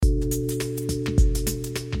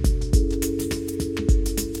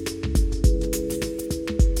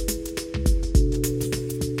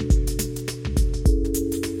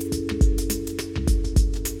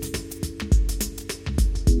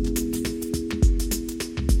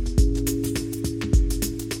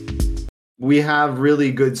we have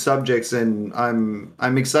really good subjects, and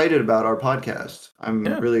I'm excited about our podcast. I'm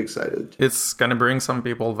really excited. It's gonna bring some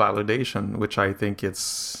people validation, which I think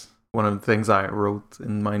it's one of the things I wrote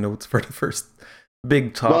in my notes for the first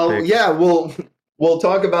big topic. Well, yeah, we'll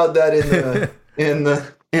talk about that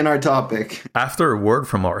in our topic. After a word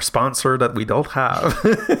from our sponsor that we don't have.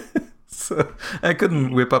 So I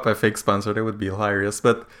couldn't whip up a fake sponsor, that would be hilarious.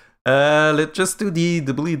 But let's just do the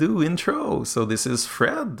doobly-doo intro. So this is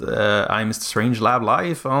Fred. I'm Strangelab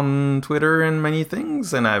Life on Twitter and many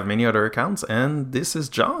things, and I have many other accounts. And this is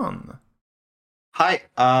John. Hi,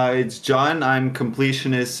 it's John. I'm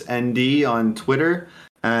Completionist ND on Twitter,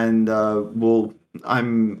 and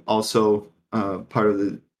I'm also part of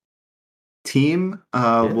the team.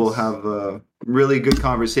 Yes. We'll have a really good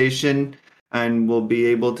conversation, and we'll be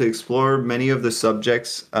able to explore many of the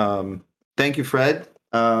subjects. Thank you, Fred,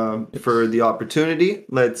 for the opportunity.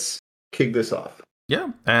 Let's kick this off. Yeah,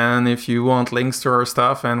 and if you want links to our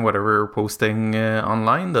stuff and whatever we're posting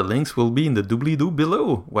online, the links will be in the doobly-doo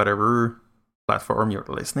below, whatever platform you're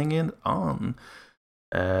listening in on.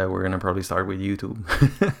 We're going to probably start with YouTube.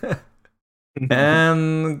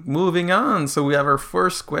 And moving on, so we have our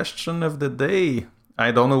first question of the day.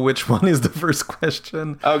 I don't know which one is the first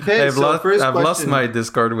question. Okay, I've lost my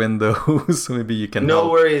Discord window, so maybe you can help.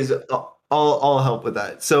 No worries. I'll help with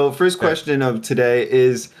that. So first question of today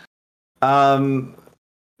is,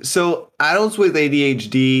 so adults with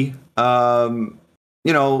ADHD,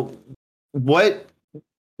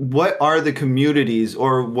 what are the communities,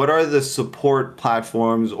 or what are the support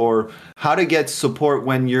platforms, or how to get support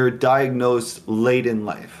when you're diagnosed late in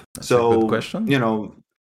life? That's a good question.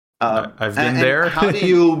 I've been there. How do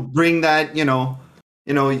you bring that,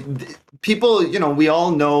 people, we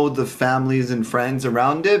all know the families and friends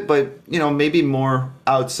around it, but, maybe more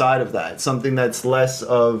outside of that, something that's less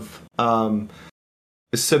of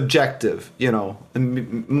subjective,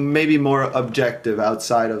 and maybe more objective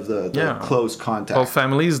outside of the close contact. Well,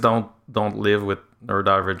 families don't live with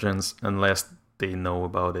neurodivergence unless they know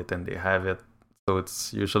about it and they have it. So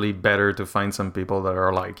it's usually better to find some people that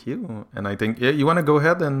are like you. And I think you want to go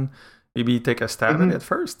ahead and maybe take a stab at it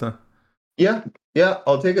first. Yeah,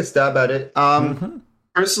 I'll take a stab at it.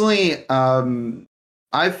 Personally,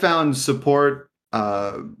 I've found support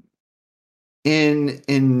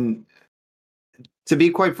in to be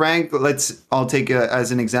quite frank, I'll take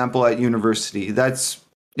as an example at university. That's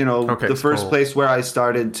the first place where I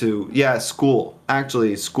started to school.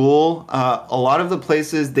 Actually, school. A lot of the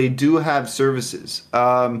places, they do have services.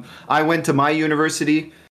 I went to my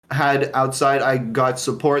university, had outside. I got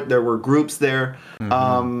support. There were groups there.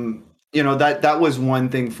 That was one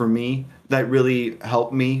thing for me that really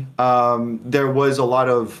helped me. There was a lot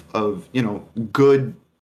of good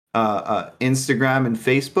Instagram and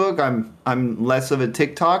Facebook. I'm less of a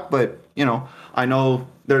TikTok, but I know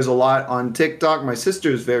there's a lot on TikTok. My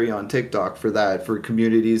sister is very on TikTok for that, for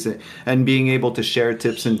communities and being able to share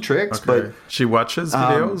tips and tricks. Okay. But she watches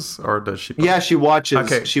videos, or does she? Yeah, she watches.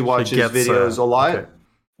 Okay. She watches videos a lot. Okay.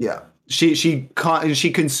 Yeah, she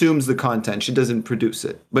consumes the content. She doesn't produce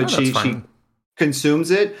it, but she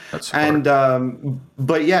consumes it. That's smart. And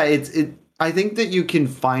but yeah, I think that you can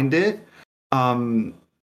find it.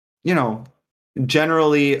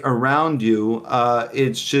 Generally around you,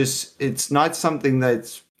 it's not something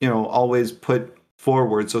that's always put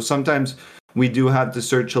forward. So sometimes we do have to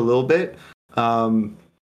search a little bit.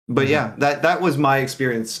 But yeah, that was my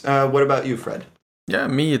experience. What about you, Fred? Yeah,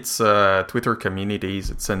 me, it's Twitter communities.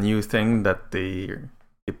 It's a new thing that they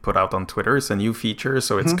put out on Twitter. It's a new feature,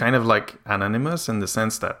 so it's kind of like anonymous in the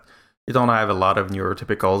sense that you don't have a lot of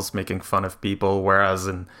neurotypicals making fun of people, whereas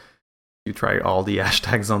you try all the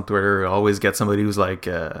hashtags on Twitter, always get somebody who's like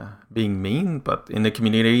being mean. But in the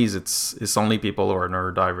communities, it's only people who are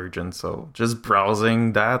neurodivergent. So just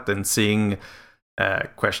browsing that and seeing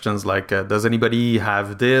questions like, does anybody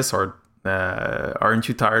have this? Or aren't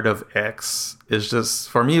you tired of X? It's just,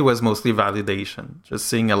 for me, it was mostly validation. Just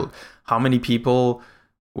seeing how many people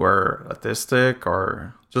were autistic,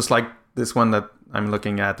 or just like this one that I'm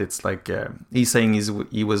looking at. It's like he's saying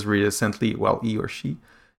he was recently, he or she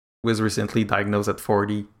was recently diagnosed at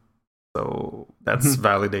 40, so that's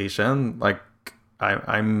validation. Like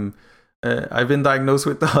I've been diagnosed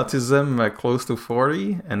with autism close to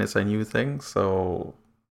 40, and it's a new thing. So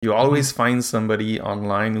you always find somebody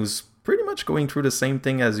online who's pretty much going through the same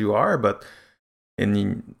thing as you are. But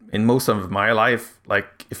in most of my life,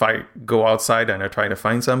 like if I go outside and I try to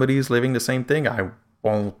find somebody who's living the same thing, I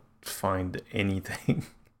won't find anything.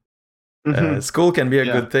 School can be a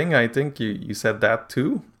good thing. I think you said that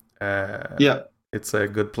too. It's a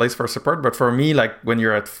good place for support, but for me, like when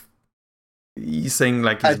you're at he's saying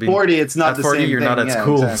like at 40, it's not the 40, same you're thing. Not at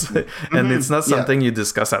school, exactly. And it's not something you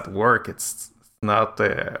discuss at work. It's not,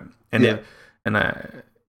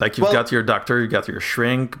 like you've got your doctor, you got your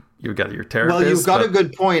shrink, you got your therapist. Well, you've got a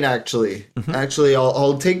good point, actually. Actually,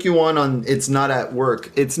 I'll take you on it's not at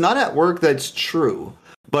work. It's not at work. That's true,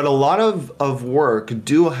 but a lot of work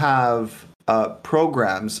do have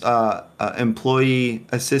programs, employee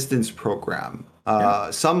assistance program.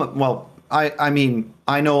 I mean,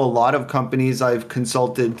 I know a lot of companies I've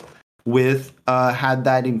consulted with had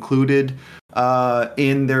that included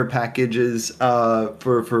in their packages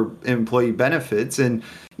for employee benefits. And,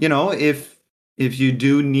 you know, if you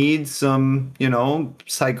do need some, you know,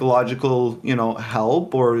 psychological, you know,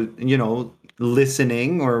 help or, you know,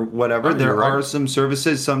 listening or whatever, there are some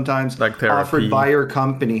services sometimes like offered by your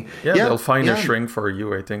company. They'll find a shrink for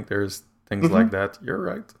you. I think there's things like that. You're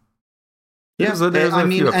right. There's a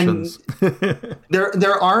few options.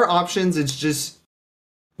 there are options. It's just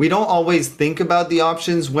we don't always think about the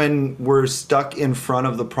options when we're stuck in front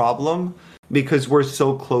of the problem because we're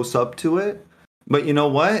so close up to it. But you know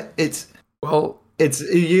what?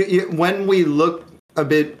 When we look a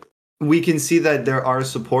bit, we can see that there are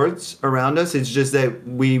supports around us. It's just that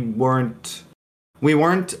we weren't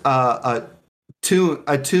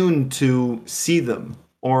attuned to see them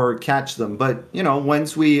or catch them. But, you know,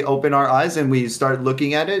 once we open our eyes and we start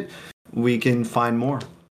looking at it, we can find more.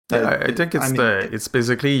 I think it's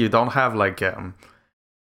basically you don't have like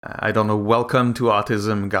I don't know, welcome to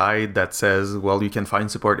autism guide that says, well, you can find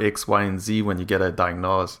support X, Y, and Z when you get a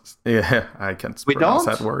diagnosis. Yeah, I can't pronounce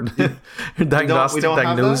that word.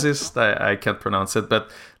 Diagnosis, I can't pronounce it. But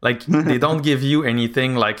like, they don't give you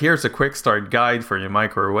anything like, here's a quick start guide for your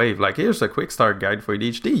microwave. Like, here's a quick start guide for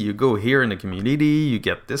ADHD. You go here in the community, you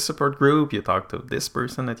get this support group, you talk to this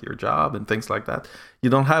person at your job and things like that. You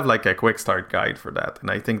don't have like a quick start guide for that. And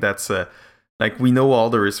I think that's like, we know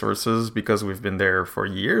all the resources because we've been there for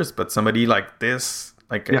years, but somebody like this,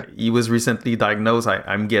 he was recently diagnosed.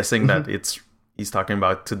 I'm guessing that he's talking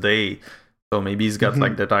about today. So maybe he's got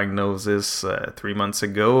like the diagnosis 3 months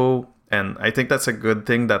ago. And I think that's a good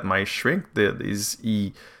thing that my shrink did is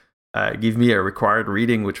he gave me a required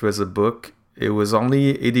reading, which was a book. It was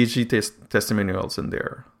only ADHD testimonials in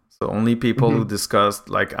there. So only people who discussed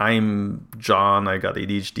like, I'm John, I got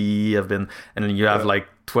ADHD, and then you have like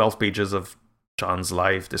 12 pages of John's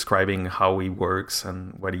life describing how he works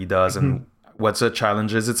and what he does and what's the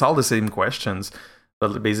challenges. It's all the same questions,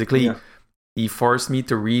 but basically he forced me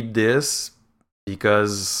to read this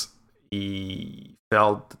because he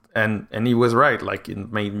felt and he was right, like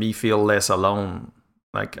it made me feel less alone.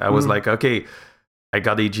 Like I was like, okay, I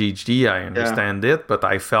got ADHD, I understand it, but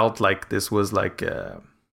I felt like this was like a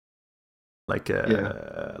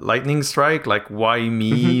lightning strike, like why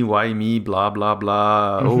me, blah blah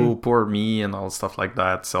blah, oh poor me, and all stuff like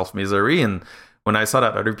that, self misery. And when I saw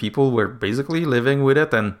that other people were basically living with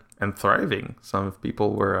it and thriving, some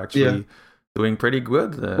people were actually doing pretty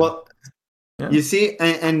good. You see,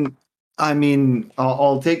 and I mean,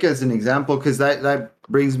 I'll take as an example because that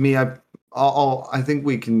brings me up. I think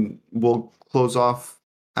we'll close off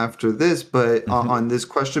after this, but on this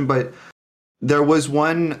question, but. There was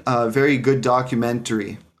one very good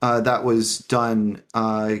documentary that was done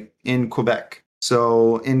in Quebec.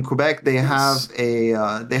 So in Quebec, they have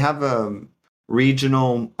a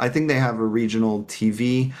regional. I think they have a regional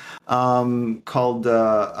TV called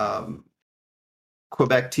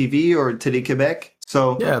Quebec TV or Télé-Québec.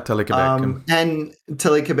 So Télé-Québec and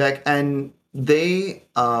Télé-Québec, and they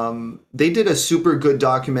did a super good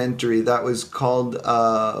documentary that was called.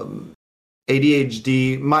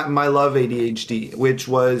 ADHD, my love ADHD, which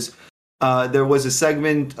was there was a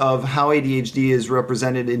segment of how ADHD is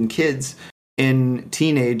represented in kids, in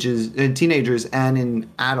teenagers, and in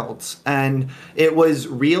adults, and it was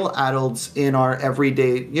real adults in our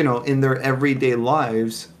everyday, in their everyday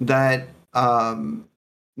lives that,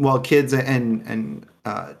 kids and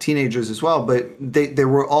teenagers as well, but they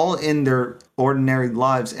were all in their ordinary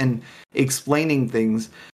lives and explaining things,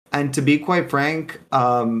 and to be quite frank.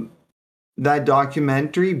 That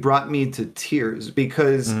documentary brought me to tears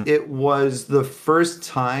because it was the first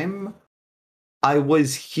time I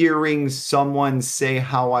was hearing someone say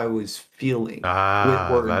how I was feeling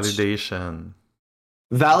with words.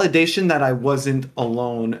 Validation that I wasn't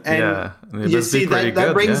alone. And you see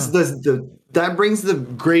that brings that brings the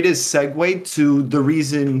greatest segue to the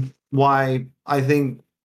reason why I think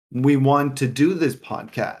we want to do this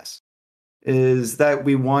podcast is that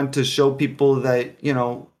we want to show people that,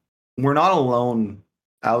 we're not alone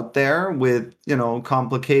out there with,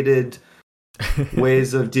 complicated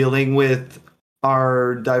ways of dealing with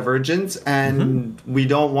our divergence, and we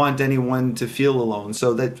don't want anyone to feel alone.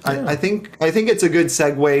 So that I think it's a good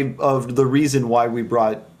segue of the reason why we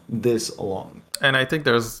brought this along. And I think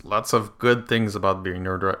there's lots of good things about being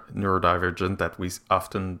neurodivergent that we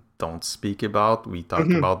often don't speak about. We talk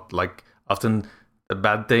about like often the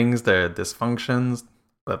bad things, the dysfunctions,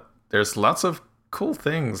 but there's lots of cool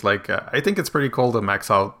things. Like I think it's pretty cool to max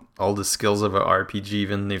out all the skills of an RPG,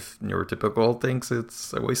 even if neurotypical thinks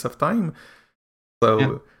it's a waste of time.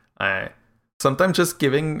 So sometimes just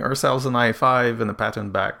giving ourselves an high five and a pat on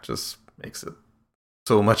the back just makes it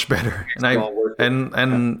so much better.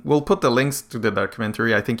 And we'll put the links to the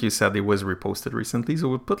documentary. I think you said it was reposted recently, so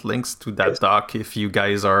we'll put links to that doc if you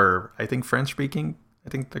guys are, I think, French speaking. I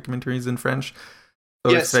think the documentary is in French.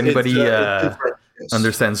 So if anybody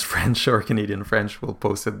understands French or Canadian French, we'll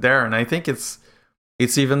post it there. And I think it's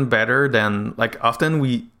even better than, like,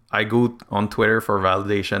 often I go on Twitter for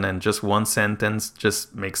validation and just one sentence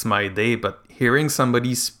just makes my day. But hearing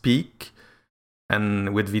somebody speak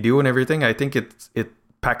and with video and everything, I think it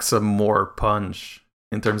packs a more punch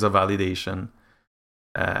in terms of validation.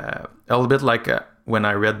 A little bit like when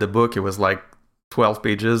I read the book, it was like 12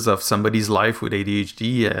 pages of somebody's life with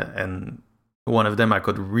ADHD, and one of them I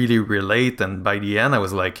could really relate. And by the end, I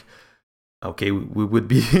was like, okay, we would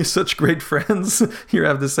be such great friends. You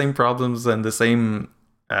have the same problems and the same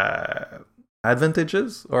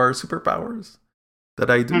advantages or superpowers that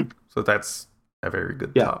I do. So that's a very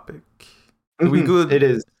good topic. It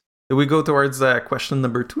is. Do we go towards question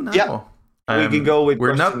number 2 now? Yeah. We can go with.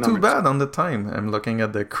 We're not too bad on the time. I'm looking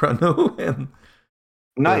at the chrono. And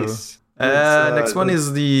nice. Next one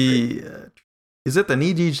is the. Is it an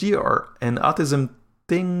ADHD or an autism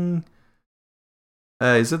thing?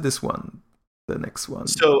 Is it this one? The next one.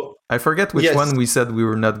 So I forget which one we said we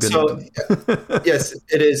were not going to do. Yes,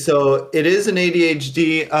 it is. So it is an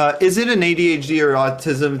ADHD. Is it an ADHD or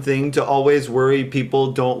autism thing to always worry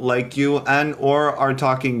people don't like you and or are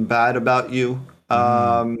talking bad about you?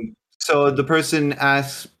 So the person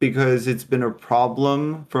asks because it's been a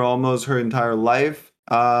problem for almost her entire life.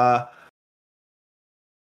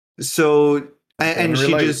 And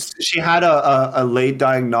she had a late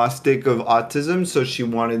diagnostic of autism, so she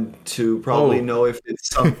wanted to probably know if it's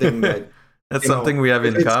something that that's something we have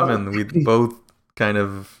in common. We both kind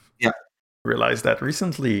of realized that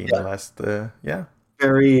recently in the last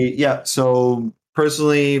So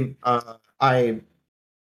personally, I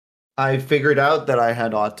figured out that I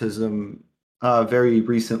had autism very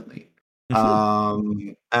recently,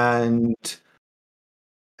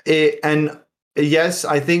 yes,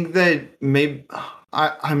 I think that maybe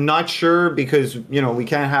I'm not sure because we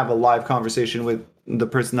can't have a live conversation with the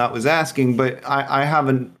person that was asking, but I have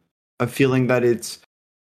a feeling that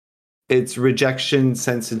it's rejection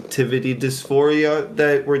sensitivity dysphoria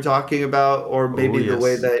that we're talking about, or maybe the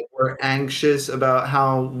way that we're anxious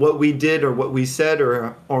about what we did or what we said,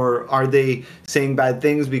 or are they saying bad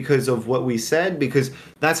things because of what we said? Because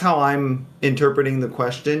that's how I'm interpreting the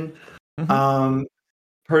question.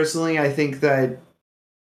 Personally, I think that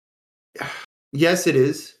yes, it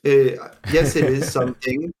is. Yes, it is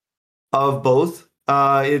something of both.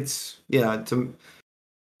 To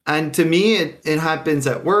me, it happens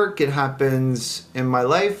at work. It happens in my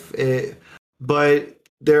life. But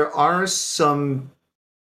there are some.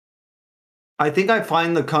 I think I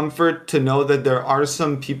find the comfort to know that there are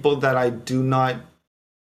some people that I do not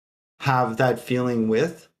have that feeling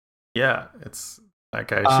with. Yeah, it's.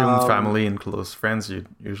 Like I assume family and close friends, you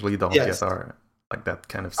usually don't get that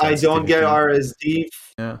kind of sensitivity. I don't get RSD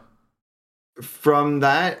from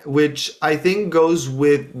that, which I think goes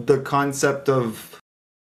with the concept of,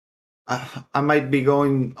 I might be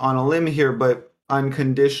going on a limb here, but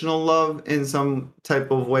unconditional love in some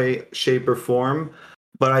type of way, shape, or form.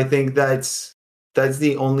 But I think that's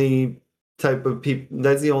the only type of people.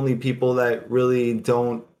 That's the only people that really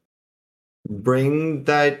don't bring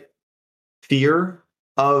that fear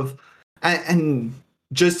of, and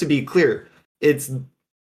just to be clear, it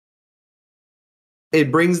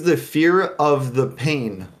brings the fear of the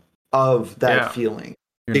pain of that feeling.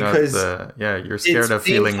 You're scared of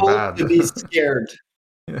feeling bad. To be scared.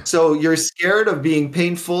 So you're scared of being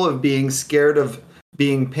painful, of being scared of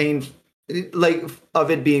being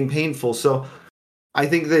of it being painful. So I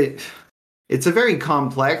think that it's a very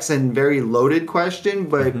complex and very loaded question,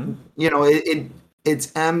 but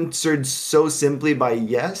it's answered so simply by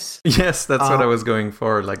yes. Yes, that's what I was going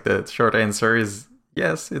for. Like the short answer is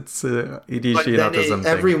yes, it's ADHD and autism.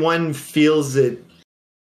 Everyone feels it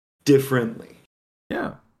differently.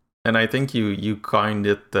 Yeah. And I think you coined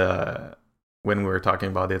it when we were talking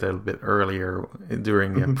about it a little bit earlier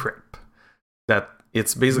during a prep. That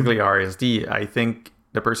it's basically RSD. I think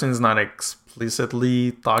the person is not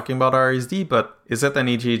explicitly talking about RSD, but is it an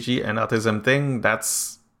ADHD and autism thing?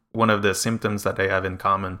 That's one of the symptoms that they have in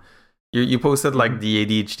common. You posted like the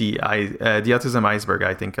ADHD, the autism iceberg,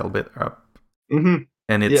 I think, a little bit up. Mm-hmm.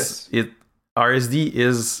 And RSD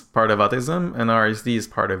is part of autism and RSD is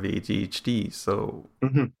part of ADHD. So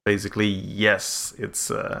basically, yes,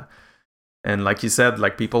 it's and like you said,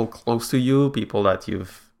 like people close to you, people that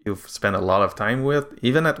you've spent a lot of time with,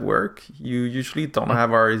 even at work, you usually don't have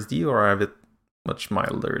RSD or have it much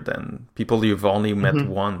milder than people you've only met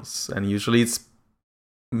once. And usually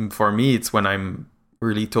for me, it's when I'm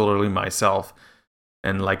really totally myself.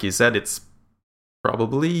 And like you said, it's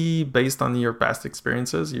probably based on your past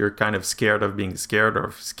experiences. You're kind of scared of being scared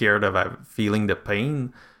or scared of feeling the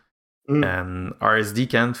pain. And RSD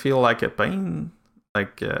can feel like a pain.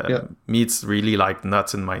 Like me, it's really like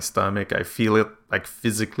nuts in my stomach. I feel it like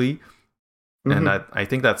physically. And I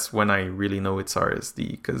think that's when I really know it's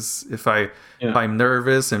RSD. Because if I'm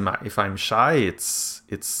nervous and if I'm shy, it's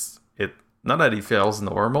not that it feels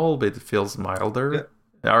normal, but it feels milder.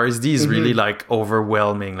 RSD is really like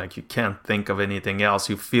overwhelming. Like you can't think of anything else.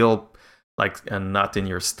 You feel like a knot in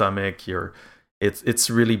your stomach. It's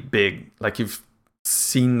really big. Like you've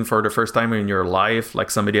seen for the first time in your life, like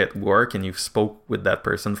somebody at work, and you spoke with that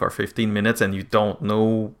person for 15 minutes, and you don't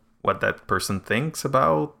know what that person thinks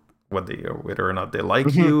about whether or not they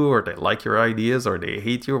like you, or they like your ideas, or they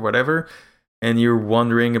hate you, or whatever, and you're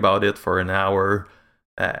wondering about it for an hour.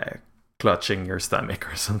 Clutching your stomach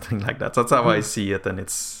or something like that. So that's how I see it, and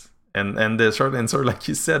and the short answer, like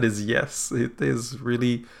you said, is yes. It is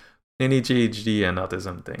really an ADHD and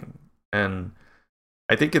autism thing, and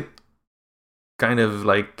I think it kind of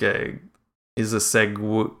like is a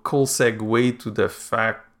cool segue to the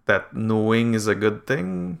fact that knowing is a good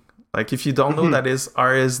thing. Like if you don't know that is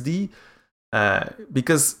RSD,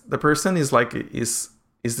 because the person is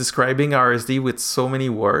describing RSD with so many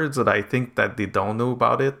words that I think that they don't know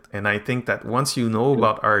about it. And I think that once you know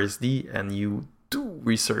about RSD and you do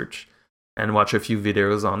research and watch a few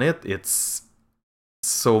videos on it, it's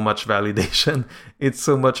so much validation. It's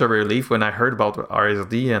so much a relief. When I heard about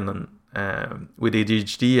RSD and with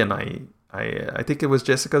ADHD, and I think it was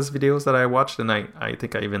Jessica's videos that I watched, and I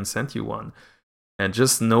think I even sent you one. And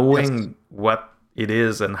just knowing what it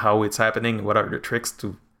is and how it's happening, what are the tricks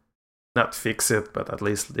to not fix it, but at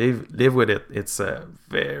least live with it. It's a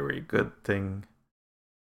very good thing.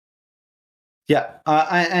 Yeah,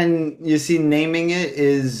 and you see, naming it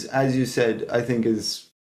is, as you said, I think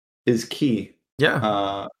is key.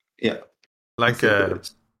 Yeah, like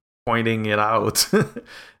pointing it out, a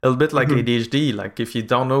little bit like ADHD. Like if you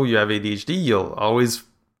don't know you have ADHD, you'll always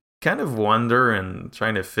kind of wonder and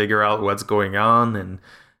trying to figure out what's going on,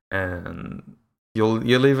 and You'll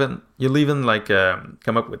even like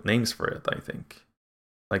come up with names for it. I think,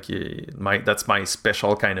 like that's my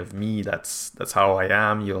special kind of me. That's how I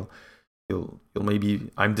am. You'll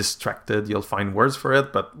maybe I'm distracted. You'll find words for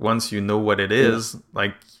it, but once you know what it is,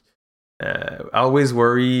 like I always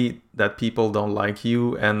worry that people don't like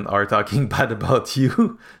you and are talking bad about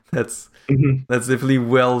you. That's definitely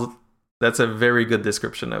that's a very good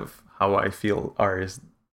description of how I feel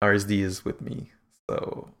RSD is with me.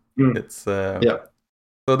 So. It's so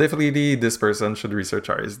definitely this person should research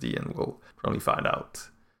RSD, and we'll probably find out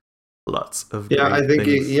lots of I think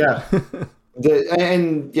things.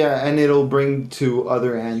 And it'll bring to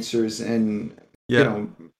other answers, and you know,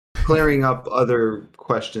 clearing up other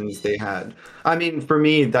questions they had. I mean, for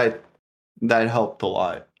me, that helped a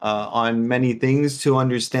lot on many things to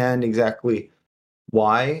understand exactly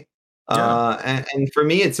why. And for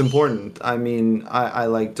me, it's important. I mean, I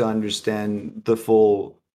like to understand the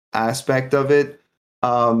full aspect of it.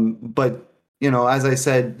 But you know, as I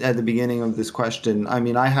said at the beginning of this question, I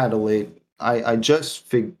mean, I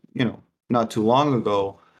just not too long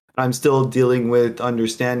ago, I'm still dealing with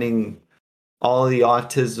understanding all the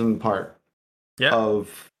autism part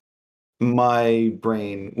of my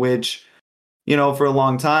brain, which, you know, for a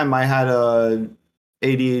long time I had a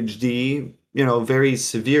ADHD, you know, very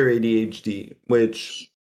severe ADHD,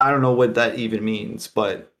 which I don't know what that even means,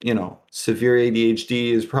 but you know, severe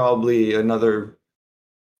ADHD is probably another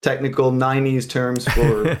technical 90s terms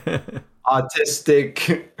for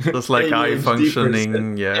autistic. Just like high functioning,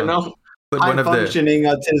 person, you know, high functioning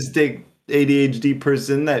autistic ADHD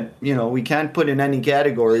person that, you know, we can't put in any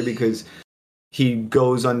category because he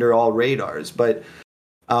goes under all radars. But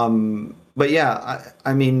yeah,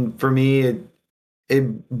 I mean, for me,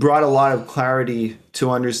 it brought a lot of clarity to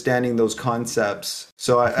understanding those concepts.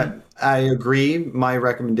 So I agree. My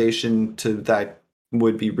recommendation to that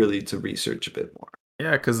would be really to research a bit more.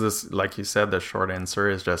 Yeah, because this, like you said, the short answer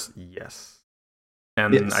is just yes.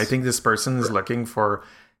 And yes. I think this person is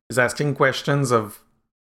asking questions of,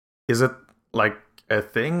 is it like a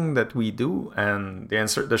thing that we do? And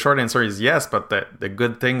the short answer is yes, but the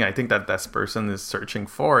good thing I think that this person is searching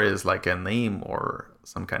for is like a name or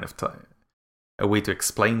some kind of a way to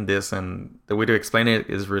explain this. And the way to explain it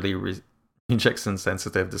is really rejection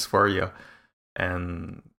sensitive dysphoria.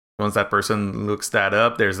 And once that person looks that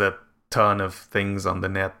up, there's a ton of things on the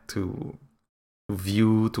net to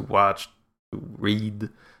view, to watch, to read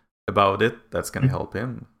about it. That's going to help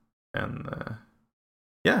him. And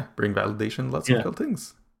bring validation, lots of cool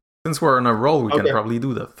things. Since we're on a roll, we can probably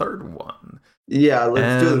do the third one. Yeah,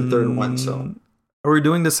 let's do the third one. So, are we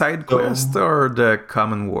doing the side quest or the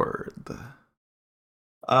common word?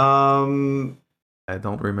 I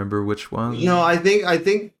don't remember which one. No, I think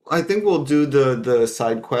we'll do the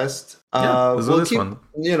side quest. We'll keep, one.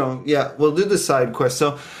 We'll do the side quest.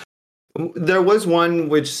 So there was one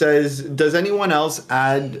which says, does anyone else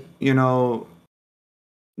add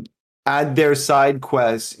their side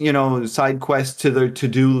quest to their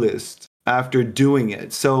to-do list after doing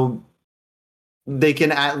it, so they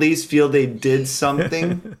can at least feel they did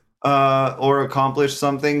something or accomplished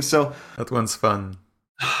something. So that one's fun.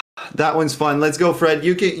 That one's fun. Let's go, Fred.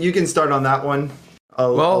 You can start on that one.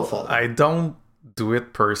 I'll follow. I don't do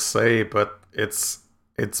it per se, but it's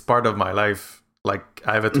part of my life. Like,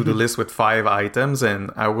 I have a to-do list with 5 items, and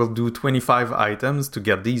I will do 25 items to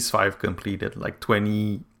get these 5 completed. Like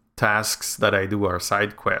 20 tasks that I do are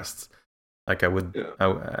side quests. Like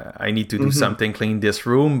I need to do something, clean this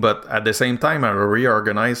room, but at the same time I will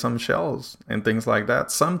reorganize some shelves and things like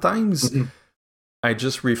that. Sometimes I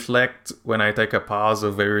just reflect when I take a pause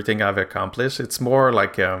of everything I've accomplished. It's more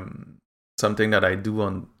like something that I do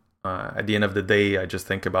on at the end of the day. I just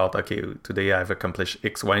think about, okay, today I've accomplished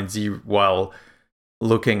X, Y, and Z while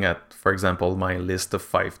looking at, for example, my list of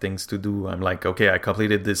 5 things to do. I'm like, okay, I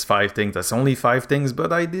completed these 5 things. That's only 5 things,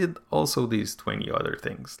 but I did also these 20 other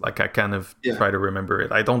things. Like, I kind of try to remember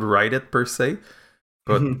it. I don't write it per se,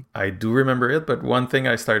 but I do remember it. But one thing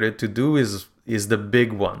I started to do is the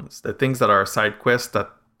big ones, the things that are side quests that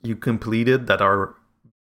you completed that are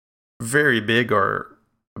very big or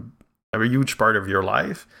a huge part of your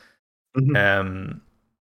life, and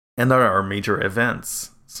that are major events.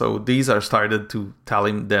 So these are started to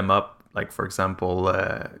tally them up, like, for example,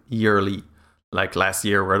 yearly. Like last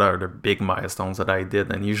year, what are the big milestones that I did?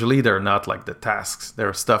 And usually they're not like the tasks.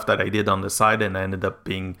 They're stuff that I did on the side and ended up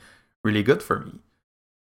being really good for me.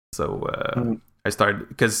 So I started,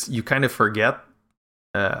 because you kind of forget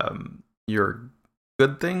your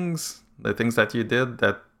good things, the things that you did,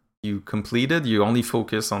 that you completed. You only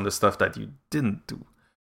focus on the stuff that you didn't do.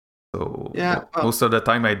 So most of the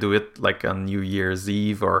time I do it like on New Year's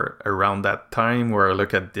Eve or around that time, where I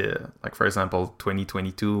look at like, for example,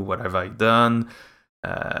 2022, what have I done?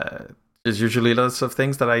 There's usually lots of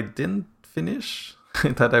things that I didn't finish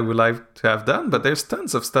that I would like to have done, but there's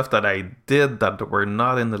tons of stuff that I did that were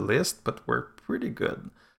not in the list, but were pretty good.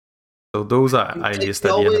 So those I list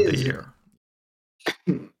at the end of the year.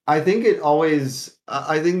 I think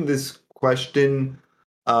this question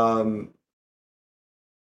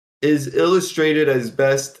is illustrated as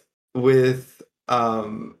best with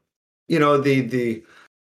the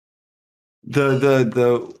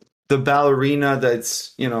ballerina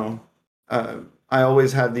that's, I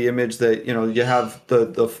always have the image that, you have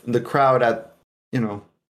the crowd at,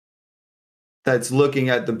 that's looking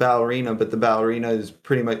at the ballerina, but the ballerina is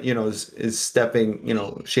pretty much, is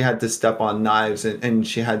stepping, she had to step on knives and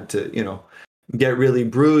she had to, get really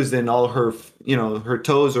bruised, and all her, her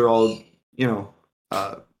toes are all,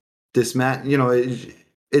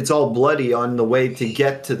 it's all bloody on the way to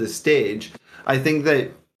get to the stage. I think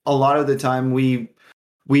that a lot of the time we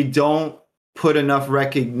don't put enough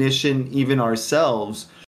recognition, even ourselves,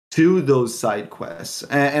 to those side quests.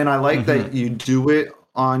 And I like that you do it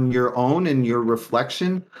on your own in your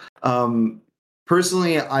reflection.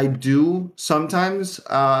 Personally, I do sometimes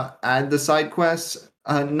add the side quests.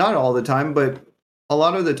 Not all the time, but a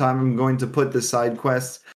lot of the time I'm going to put the side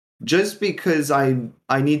quests just because I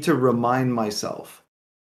need to remind myself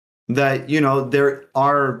that, there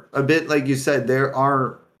are, a bit like you said, there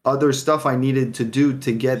are other stuff I needed to do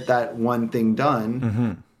to get that one thing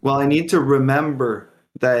done. Well, I need to remember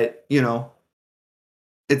that,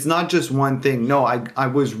 it's not just one thing. No, I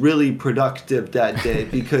was really productive that day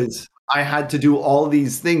because I had to do all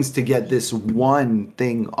these things to get this one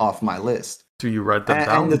thing off my list. Do you write them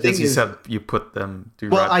down? Because you said you put them.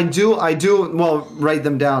 I do. Well, write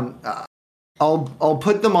them down. I'll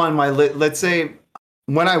put them on my list. Let's say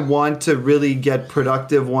when I want to really get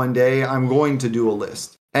productive one day, I'm going to do a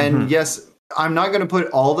list. And yes, I'm not going to put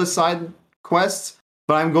all the side quests,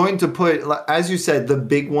 but I'm going to put, as you said, the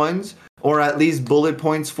big ones, or at least bullet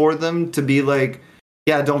points for them to be like,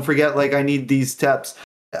 yeah, don't forget, like, I need these steps.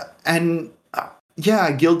 And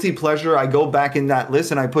yeah, guilty pleasure, I go back in that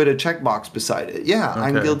list and I put a checkbox beside it. Yeah, okay.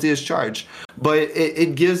 I'm guilty as charged. But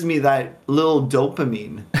it gives me that little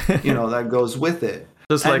dopamine, that goes with it.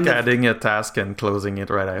 Just like adding a task and closing it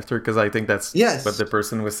right after, because I think that's what the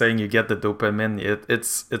person was saying. You get the dopamine.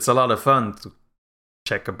 It's a lot of fun to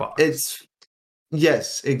check a box.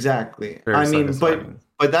 Yes, exactly. Very satisfying.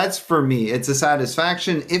 But that's for me. It's a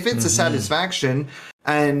satisfaction. If it's a satisfaction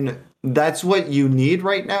and that's what you need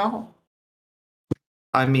right now,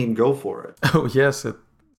 go for it. Oh, yes.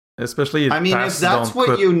 Especially if that's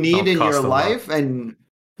what you need in your life, and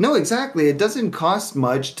no, exactly. It doesn't cost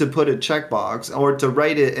much to put a checkbox or to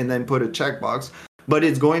write it and then put a checkbox, but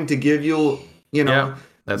it's going to give you, that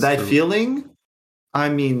true. Feeling.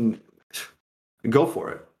 Go for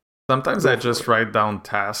it. Sometimes I just write down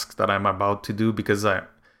tasks that I'm about to do because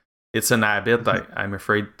it's an habit. I'm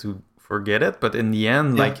afraid to forget it, but in the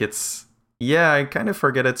end, I kind of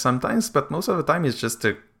forget it sometimes, but most of the time it's just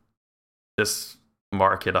to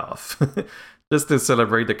mark it off. Just to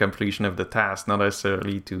celebrate the completion of the task, not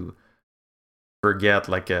necessarily to forget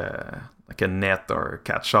like a net or a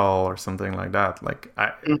catch-all or something like that.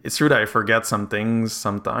 It's true that I forget some things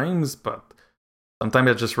sometimes, but sometimes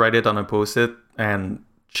I just write it on a post-it and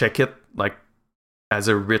check it like as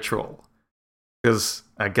a ritual. Because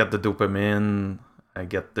I get the dopamine, I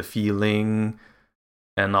get the feeling,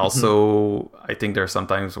 and also I think there's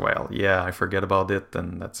sometimes, I forget about it,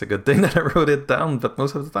 and that's a good thing that I wrote it down. But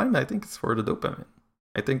most of the time, I think it's for the dopamine.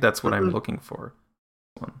 I think that's what I'm looking for.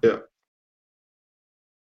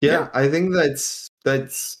 Yeah, I think that's.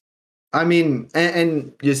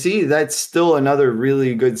 And you see, that's still another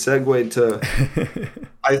really good segue to,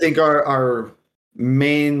 I think our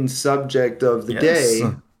main subject of the day,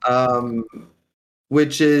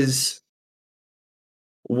 which is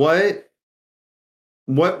what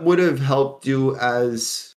would have helped you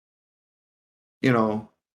as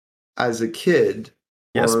a kid?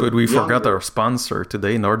 Yes, but we forgot our sponsor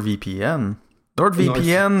today, NordVPN.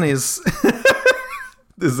 NordVPN is...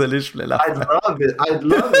 I'd love it.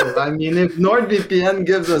 If NordVPN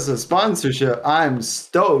gives us a sponsorship, I'm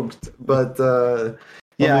stoked. But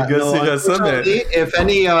if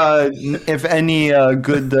any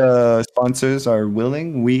good sponsors are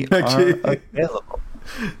willing, we are available.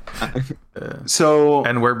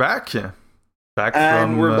 And we're back. We're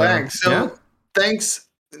back. So thanks,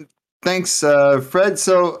 Fred.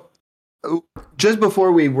 So just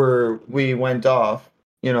before we went off,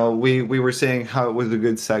 we were saying how it was a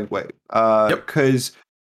good segue, because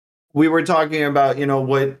we were talking about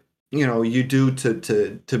what you do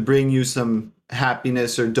to bring you some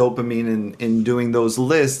happiness or dopamine in doing those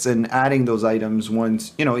lists and adding those items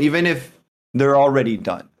once, even if they're already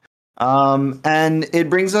done. And it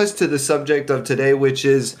brings us to the subject of today, which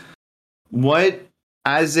is what,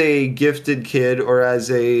 as a gifted kid or as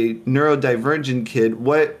a neurodivergent kid,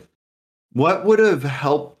 what would have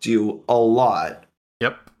helped you a lot?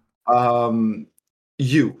 Yep.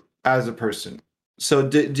 You as a person. So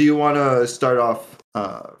do you want to start off?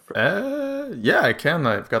 Yeah, I can.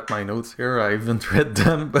 I've got my notes here. I haven't read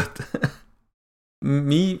them, but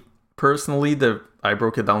me personally, I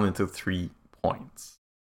broke it down into 3 points.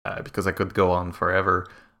 Because I could go on forever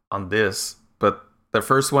on this. But the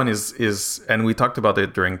first one is and we talked about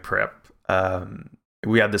it during prep.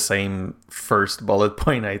 We had the same first bullet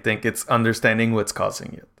point. I think it's understanding what's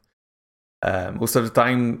causing it. Most of the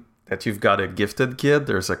time that you've got a gifted kid,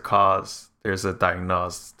 there's a cause, there's a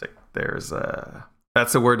diagnostic,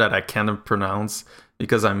 that's a word that I cannot pronounce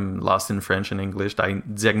because I'm lost in French and English.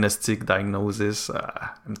 Diagnostic, diagnosis.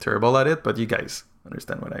 I'm terrible at it, but you guys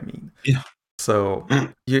understand what I mean. Yeah. So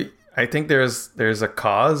I think there's a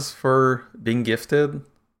cause for being gifted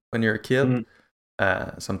when you're a kid.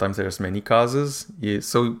 Sometimes there's many causes.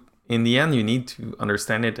 So in the end, you need to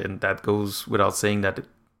understand it, and that goes without saying that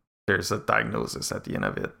there's a diagnosis at the end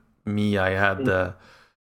of it. Me, I had a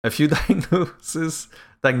few diagnoses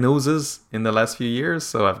in the last few years.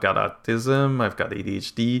 So I've got autism, I've got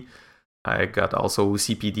ADHD, I got also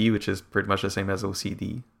OCPD, which is pretty much the same as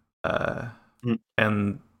OCD,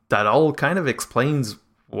 and that all kind of explains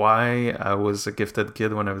why I was a gifted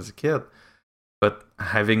kid when I was a kid. But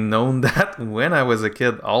having known that when I was a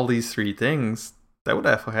kid, all these 3 things, that would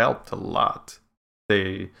have helped a lot.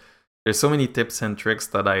 There's so many tips and tricks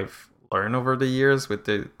that I've learned over the years with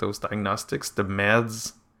those diagnostics, the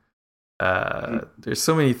meds. There's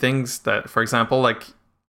so many things that, for example, like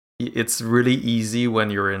it's really easy when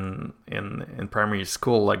you're in primary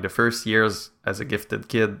school. Like the first years as a gifted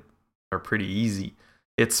kid are pretty easy.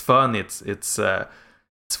 It's fun. It's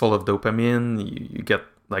full of dopamine. You get,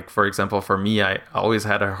 like, for example, for me, I always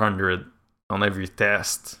had 100 on every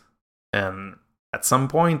test, and at some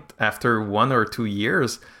point after 1 or 2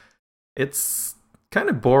 years, it's kind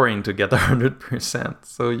of boring to get 100%.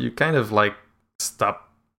 So you kind of like stop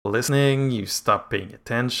listening, you stop paying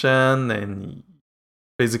attention, and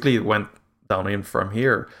basically it went downhill from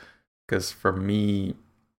here. Because for me,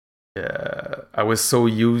 I was so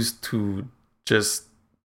used to just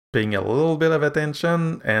paying a little bit of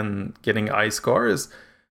attention and getting high scores,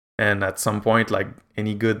 and at some point, like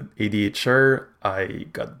any good ADHR, I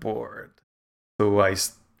got bored. So I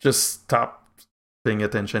just stopped paying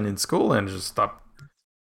attention in school and just stopped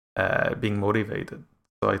being motivated.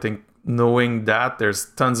 So I think knowing that, there's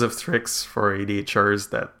tons of tricks for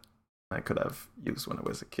ADHRs that I could have used when I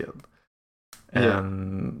was a kid.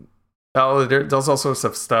 And there's all sorts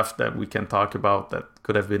of stuff that we can talk about that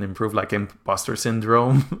could have been improved, like imposter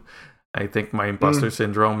syndrome. I think my imposter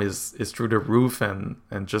syndrome is through the roof, and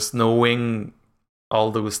just knowing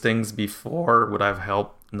all those things before would have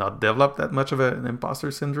helped not develop that much of an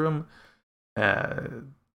imposter syndrome.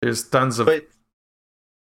 There's tons of...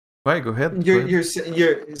 Right, go ahead.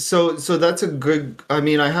 So that's a good... I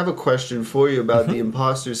mean, I have a question for you about the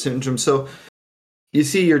imposter syndrome. So you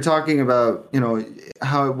see, you're talking about,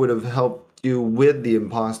 how it would have helped you with the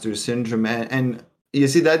imposter syndrome. And you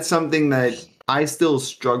see, that's something that I still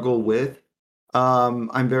struggle with.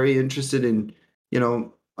 I'm very interested in,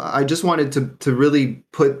 I just wanted to really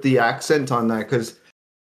put the accent on that, because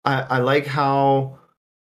I like how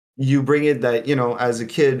you bring it that, as a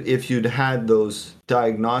kid, if you'd had those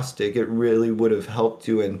diagnostic, it really would have helped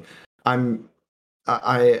you. And I'm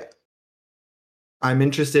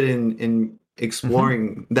interested in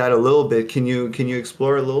exploring that a little bit. Can you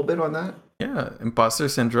explore a little bit on that? Yeah, imposter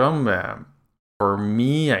syndrome. For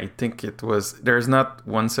me, I think there's not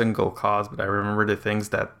one single cause, but I remember the things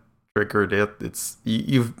that triggered it. It's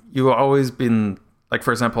you've always been, like,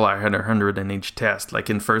 for example, I had 100 in each test. Like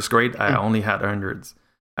in first grade, I only had 100s.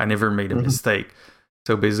 I never made a mistake.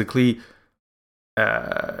 So basically,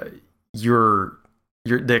 the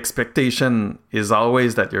expectation is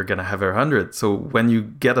always that you're gonna have 100. So when you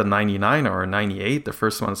get a 99 or a 98, the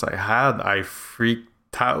first ones I had, I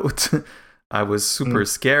freaked out. I was super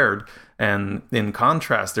scared. And in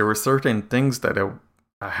contrast, there were certain things that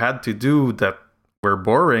I had to do that were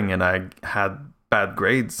boring, and I had bad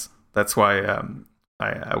grades. That's why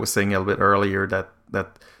I was saying a little bit earlier that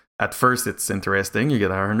at first it's interesting, you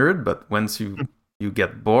get 100, but once you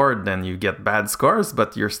get bored, then you get bad scores,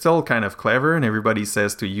 but you're still kind of clever, and everybody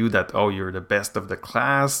says to you that, oh, you're the best of the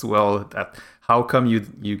class. Well, how come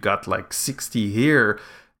you got like 60 here?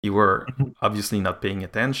 You were obviously not paying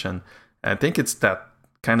attention. And I think it's that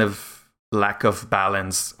kind of lack of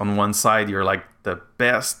balance. On one side, you're like the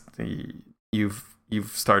best. You've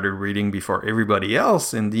started reading before everybody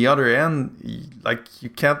else. In the other end, like, you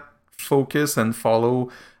can't focus and follow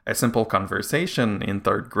a simple conversation in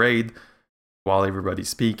third grade while everybody's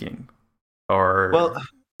speaking. Or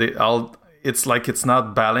it's like it's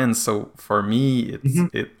not balanced. So for me,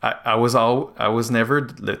 I was never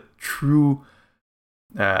the true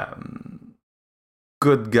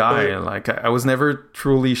good guy. Like, I was never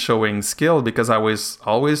truly showing skill, because I was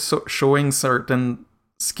always showing certain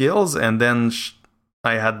skills, and then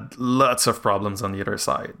I had lots of problems on the other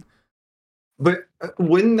side. But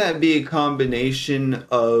wouldn't that be a combination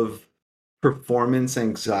of performance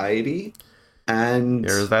anxiety and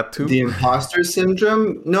there's that too, the imposter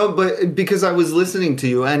syndrome? No, but because I was listening to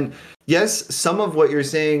you, and yes, some of what you're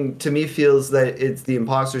saying to me feels that it's the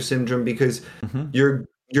imposter syndrome, because you're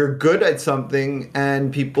good at something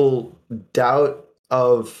and people doubt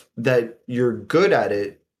of that you're good at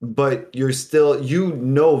it, but you're still,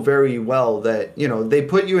 very well that, they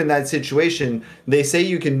put you in that situation. They say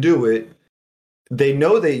you can do it. They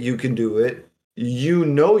know that you can do it.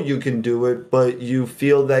 You can do it, but you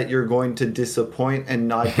feel that you're going to disappoint and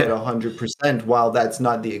not get 100%, while that's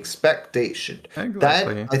not the expectation.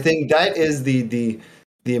 Exactly. I think that is the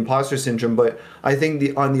imposter syndrome. But I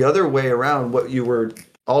think on the other way around, what you were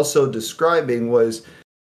also describing was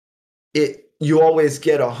you always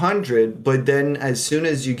get 100, but then as soon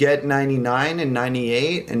as you get 99 and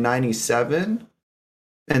 98 and 97,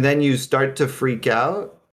 and then you start to freak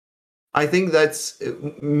out. I think that's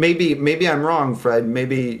maybe I'm wrong, Fred,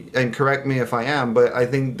 and correct me if I am, but I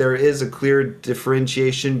think there is a clear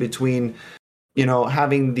differentiation between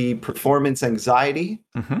having the performance anxiety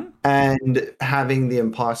and having the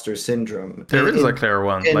imposter syndrome. There is a clear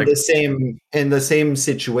one in the same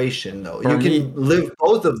situation, though. You can live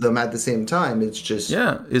both of them at the same time. It's just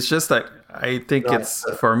that I think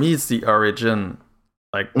for me it's the origin.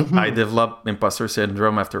 Like I developed imposter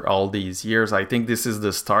syndrome after all these years. I think this is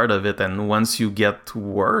the start of it, and once you get to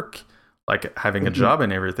work, like having a job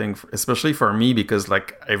and everything, especially for me, because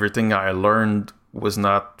like everything I learned was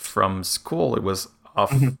not from school. It was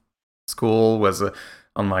off school, was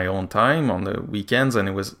on my own time, on the weekends, and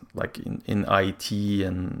it was like in IT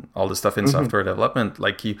and all the stuff in software development.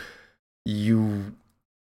 Like you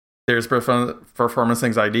there's performance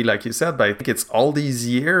anxiety, like you said, but I think it's all these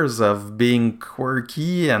years of being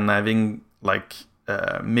quirky and having like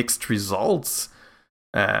mixed results.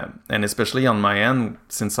 And especially on my end,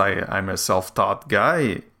 since I'm a self-taught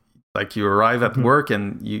guy, like you arrive at work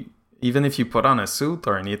and you, even if you put on a suit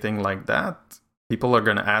or anything like that, people are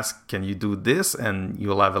going to ask, can you do this? And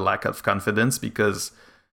you'll have a lack of confidence because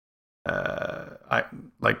I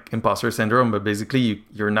like imposter syndrome, but basically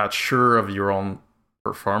you're not sure of your own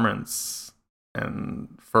performance.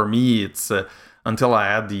 And for me, it's until I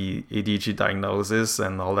had the ADHD diagnosis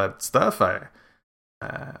and all that stuff, I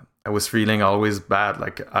was feeling always bad.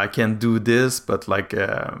 Like I can do this, but like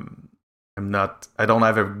I don't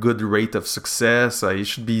have a good rate of success. It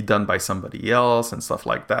should be done by somebody else and stuff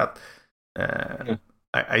like that.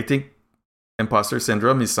 I think imposter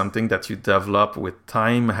syndrome is something that you develop with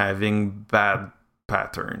time, having bad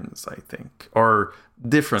patterns, I think, or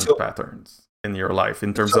different patterns in your life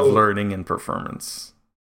in terms of learning and performance.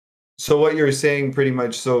 So what you're saying pretty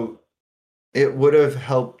much, so it would have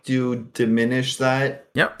helped you diminish that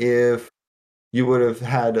if you would have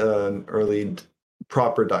had an early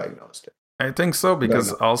proper diagnostic. I think so,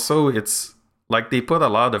 because also it's like they put a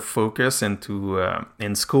lot of focus into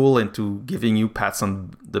in school into giving you pats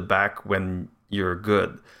on the back when you're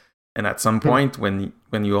good. And at some point when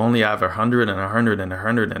you only have 100 and 100 and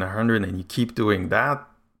 100 and 100 and you keep doing that,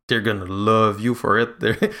 they're gonna love you for it.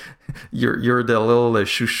 You're the little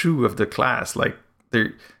shoo-shoo of the class. Like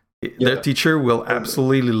the teacher will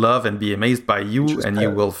absolutely love and be amazed by you, and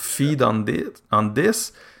you will feed on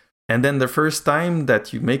this. And then the first time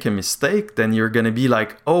that you make a mistake, then you're gonna be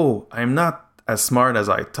like, oh, I'm not as smart as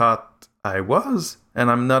I thought I was,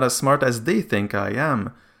 and I'm not as smart as they think I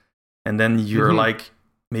am. And then you're like,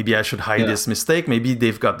 maybe I should hide this mistake. Maybe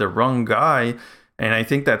they've got the wrong guy. And I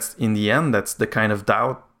think that's in the end, that's the kind of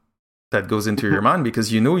doubt that goes into your mind,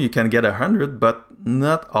 because you can get 100, but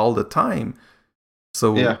not all the time.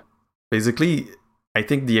 So basically, I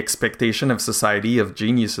think the expectation of society of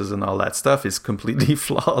geniuses and all that stuff is completely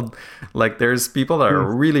flawed. Like there's people that are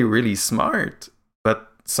really, really smart,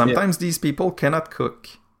 but sometimes these people cannot cook.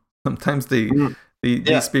 Sometimes these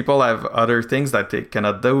people have other things that they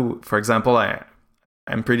cannot do. For example,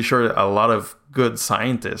 I'm pretty sure a lot of good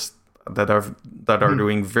scientists that are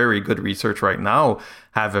doing very good research right now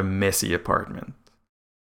have a messy apartment,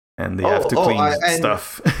 and they have to clean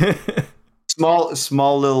stuff.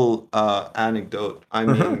 small little anecdote. I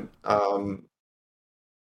mean,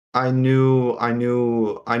 I knew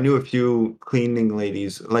a few cleaning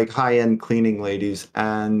ladies, like high-end cleaning ladies,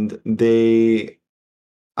 and they,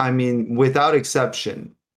 I mean, without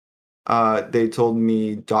exception, they told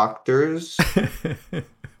me doctors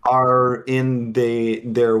are in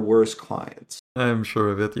their worst clients. I'm sure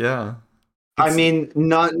of it. Yeah. I mean,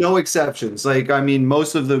 no exceptions. Like, I mean,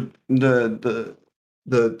 most of the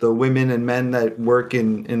women and men that work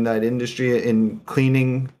in that industry in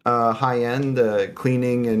cleaning, high end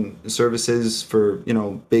cleaning and services for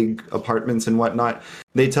big apartments and whatnot,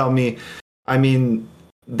 they tell me, I mean,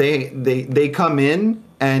 they come in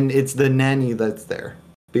and it's the nanny that's there.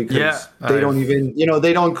 Because they don't even,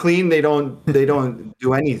 they don't clean, they don't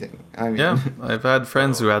do anything. I mean, I've had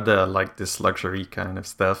friends who had like this luxury kind of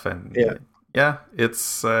stuff, and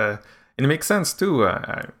it's and it makes sense too.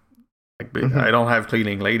 I don't have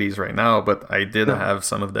cleaning ladies right now, but I did have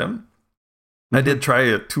some of them. I did try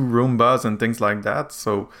 2 Roombas and things like that,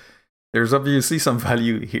 so there's obviously some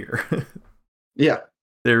value here.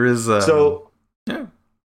 There is. So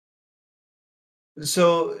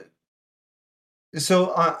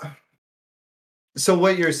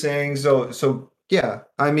what you're saying,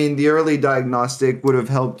 I mean, the early diagnostic would have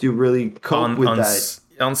helped you really cope with that.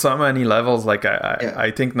 On so many levels, like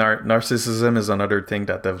I think narcissism is another thing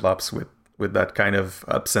that develops with that kind of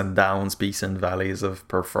ups and downs, peaks and valleys of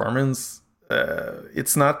performance.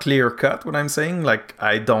 It's not clear cut what I'm saying. Like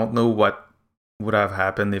I don't know what would have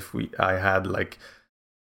happened if I had like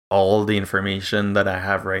all the information that I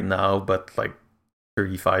have right now, but like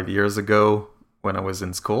 35 years ago when I was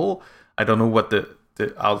in school. I don't know what the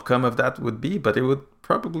outcome of that would be, but it would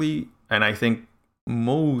probably, and I think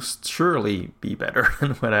most surely, be better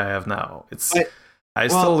than what I have now. I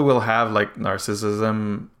still will have like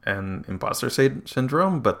narcissism and imposter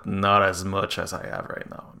syndrome, but not as much as I have right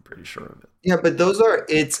now. I'm pretty sure of it. Yeah, but those are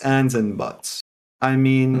its, ands, and buts. I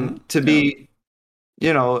mean, to be,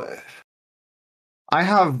 I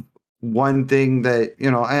have one thing that,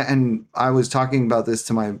 and I was talking about this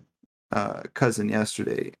to my cousin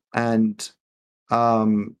yesterday, and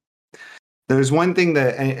there's one thing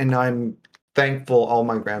that, and I'm thankful all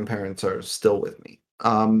my grandparents are still with me.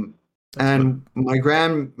 And my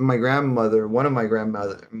grandmother, one of my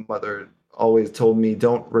grandmother always told me,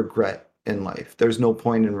 don't regret in life. There's no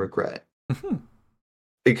point in regret.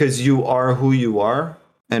 Because you are who you are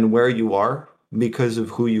and where you are because of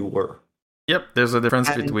who you were. Yep, there's a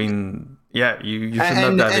difference between you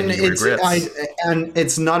should not have any regrets. And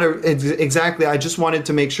it's not exactly. I just wanted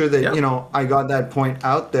to make sure that I got that point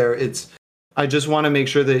out there. I just want to make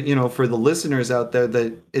sure that for the listeners out there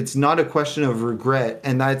that it's not a question of regret,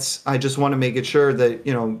 and I just want to make it sure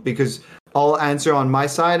that because I'll answer on my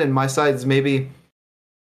side, and my side is maybe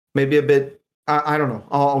a bit. I don't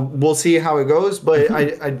know. We'll see how it goes, but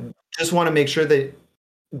I just want to make sure that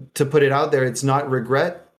to put it out there, it's not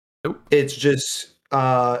regret. Nope. It's just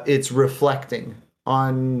it's reflecting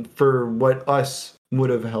on for what us would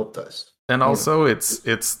have helped us. And also it's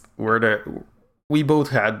we both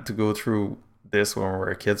had to go through this when we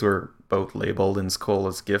were kids. We're both labeled in school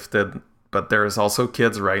as gifted, but there's also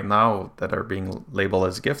kids right now that are being labeled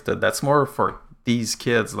as gifted. That's more for these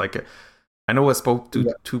kids. Like I know I spoke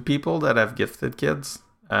to two people that have gifted kids,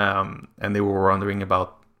 and they were wondering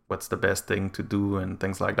about what's the best thing to do and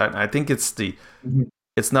things like that. And I think it's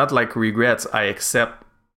it's not like regrets. I accept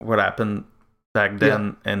what happened back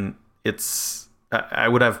then, and I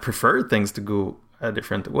would have preferred things to go a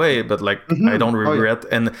different way, but like I don't regret.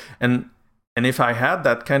 And if I had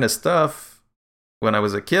that kind of stuff when I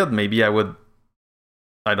was a kid, maybe I would,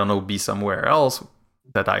 I don't know, be somewhere else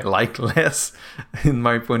that I like less in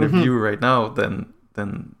my point of view right now than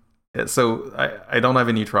so I don't have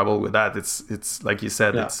any trouble with that. It's like you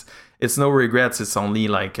said, it's no regrets. It's only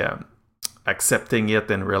like accepting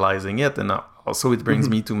it and realizing it. And also it brings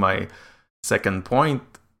me to my second point.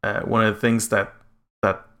 One of the things that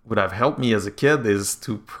would have helped me as a kid is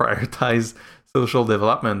to prioritize social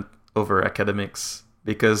development over academics,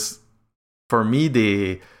 because for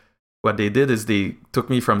me what they did is they took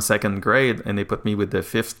me from second grade and they put me with the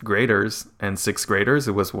fifth graders and sixth graders.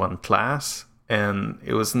 It was one class, and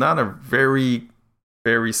it was not a very,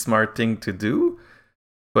 very smart thing to do,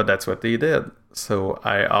 but that's what they did. So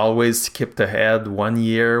I always skipped ahead 1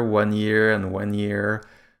 year, 1 year, and 1 year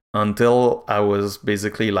until I was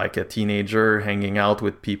basically like a teenager hanging out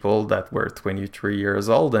with people that were 23 years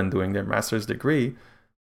old and doing their master's degree.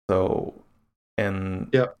 So,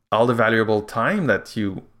 and all the valuable time that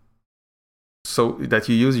you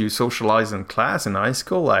use, you socialize in class in high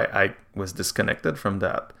school, I was disconnected from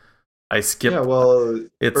that. I skipped. Yeah, well,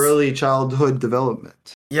 it's early childhood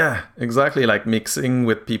development. Yeah, exactly. Like mixing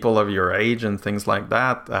with people of your age and things like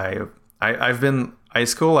that. I've been high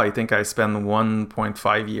school. I think I spent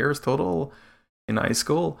 1.5 years total in high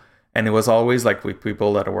school, and it was always like with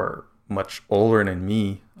people that were much older than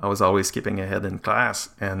me. I was always skipping ahead in class,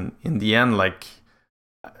 and in the end, like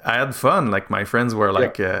I had fun. Like my friends were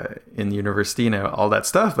like in university and all that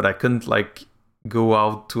stuff, but I couldn't like go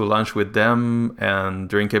out to lunch with them and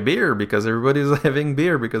drink a beer because everybody was having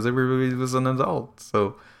beer because everybody was an adult.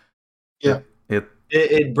 So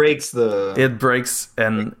it breaks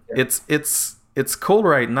and it's cool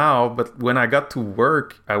right now. But when I got to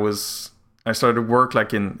work, I started work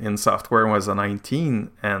like in software when I was 19,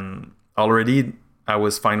 and already I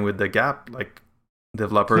was fine with the gap. Like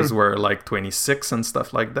developers were like 26 and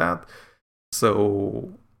stuff like that.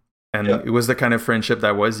 So, and it was the kind of friendship that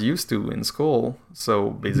I was used to in school.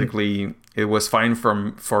 So basically it was fine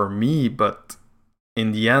for me, but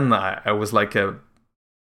in the end I was like a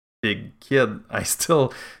big kid. I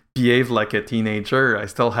still behaved like a teenager. I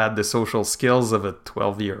still had the social skills of a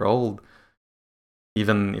 12-year-old,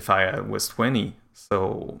 even if I was 20.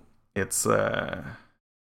 So it's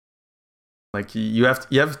like you have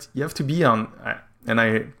to be on. And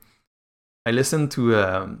I listened to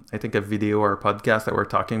I think a video or a podcast that were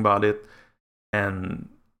talking about it, and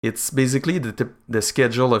it's basically the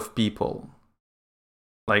schedule of people.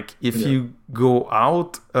 Like if you go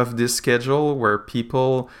out of this schedule where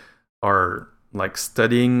people are like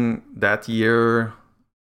studying that year,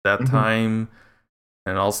 that time,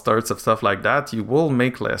 and all sorts of stuff like that, you will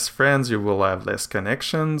make less friends, you will have less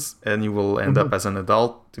connections, and you will end up as an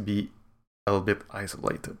adult to be a little bit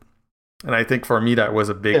isolated. And I think for me that was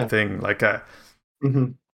a big thing. Like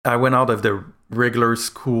mm-hmm. I went out of the regular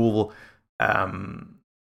school, how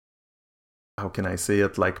can I say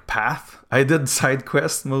it, like path. I did side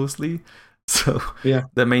quests mostly. So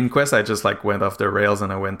the main quest, I just like went off the rails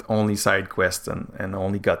and I went only side quests and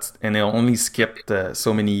I only skipped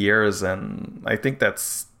so many years. And I think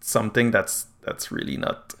that's something that's really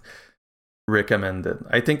not recommended.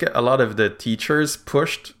 I think a lot of the teachers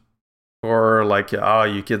pushed for like,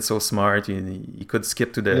 you kid's so smart, you could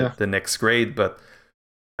skip to the next grade. But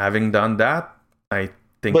having done that, I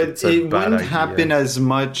think it's a bad idea. Happen as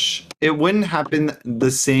much. It wouldn't happen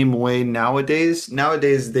the same way nowadays.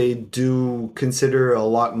 Nowadays, they do consider a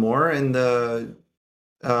lot more in the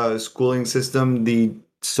schooling system the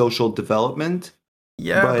social development.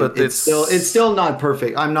 Yeah, but it's still not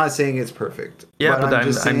perfect. I'm not saying it's perfect. Yeah, but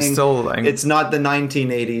I'm still. It's not the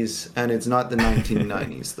 1980s and it's not the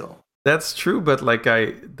 1990s, though. That's true, but like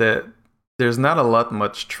there's not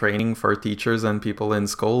much training for teachers and people in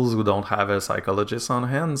schools who don't have a psychologist on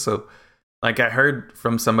hand. So, like I heard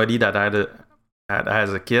from somebody that had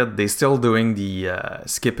as a kid, they still doing the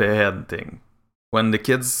skip ahead thing. When the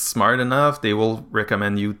kid's smart enough, they will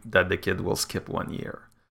recommend you that the kid will skip 1 year.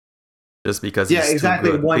 Just because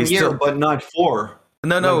exactly 1 year, but not 4.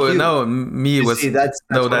 No. Me was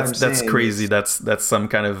that's crazy. It's... That's some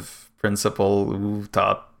kind of principal who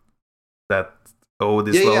thought that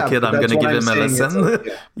this little kid, I'm gonna give him a lesson.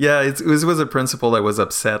 It was a principal that was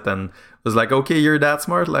upset and was like, okay, you're that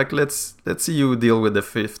smart. Like let's see you deal with the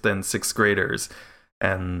 5th and 6th graders.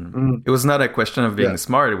 And it was not a question of being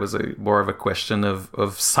smart. It was more of a question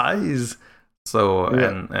of size. So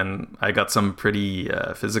and I got some pretty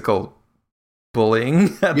physical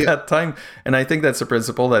bullying at that time, and I think that's a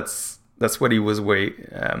principle that's what he was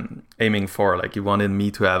aiming for. Like he wanted me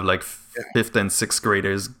to have like 5th and 6th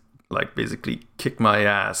graders like basically kick my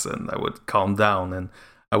ass, and I would calm down and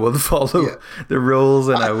I would follow the rules,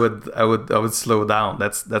 and I would slow down.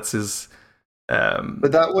 That's his.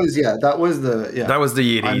 But that was the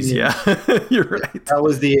 80s. You're right. That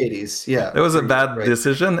was the 80s. That was a bad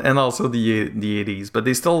decision, and also the 80s. But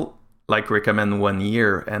they still like recommend 1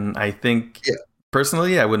 year, and I think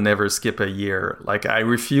personally I would never skip a year. Like I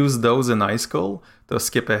refused those in high school to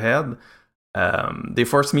skip ahead. They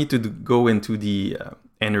forced me to go into the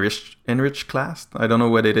enriched class. I don't know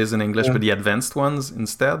what it is in English, but the advanced ones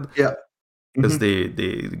instead. Because they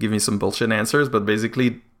give me some bullshit answers, but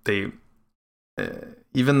basically they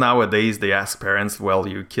even nowadays they ask parents, well,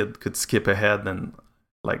 your kid could skip ahead, and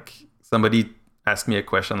like somebody asked me a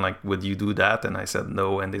question like, would you do that? And I said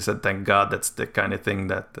no, and they said, thank God. That's the kind of thing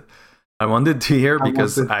that I wanted to hear,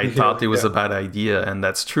 because I thought it was a bad idea. And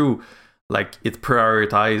that's true. Like it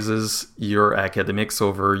prioritizes your academics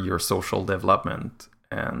over your social development,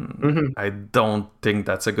 and I don't think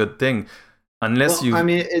that's a good thing unless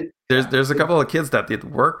there's a couple of kids that it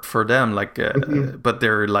worked for them, like but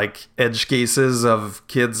they're like edge cases of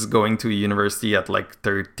kids going to university at like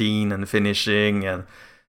 13 and finishing,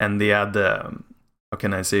 and they had how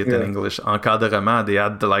can I say it in English, encadrement. They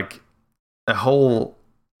had like a whole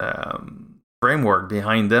framework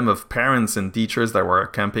behind them of parents and teachers that were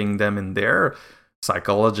accompanying them in there,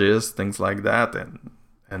 psychologists, things like that,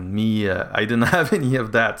 and me, I didn't have any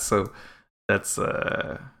of that, so that's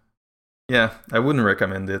I wouldn't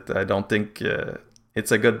recommend it. I don't think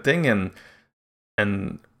it's a good thing,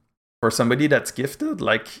 and for somebody that's gifted,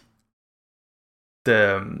 like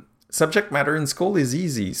the subject matter in school is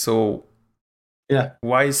easy, so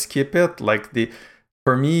why skip it? Like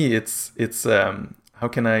for me, it's how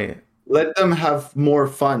can I let them have more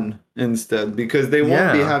fun instead, because they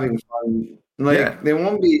won't be having fun. Like they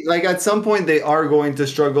won't be, like at some point they are going to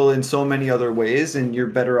struggle in so many other ways, and you're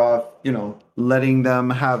better off, letting them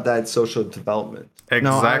have that social development.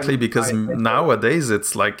 Exactly, because nowadays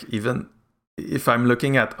it's like, even if I'm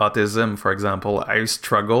looking at autism, for example, I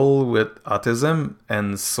struggle with autism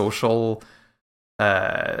and social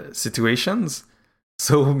situations.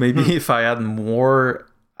 So maybe if I had more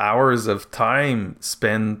hours of time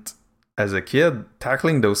spent as a kid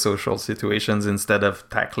tackling those social situations instead of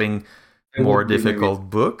tackling more difficult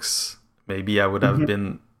books, maybe I would have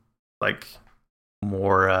been like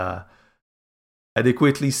more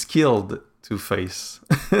adequately skilled to face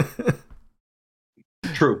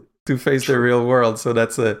the real world. So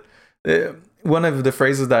that's one of the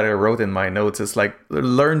phrases that I wrote in my notes is like,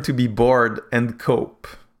 learn to be bored and cope.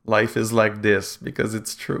 Life is like this, because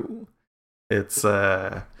it's true. It's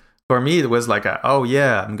for me it was like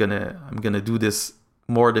I'm gonna do this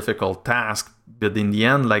more difficult task, but in the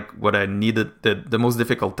end, like what I needed, the most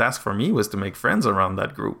difficult task for me was to make friends around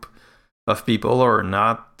that group of people, or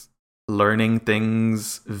not learning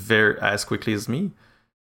things as quickly as me.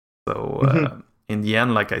 So in the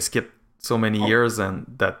end, like I skipped so many years, and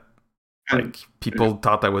that like people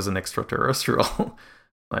thought I was an extraterrestrial.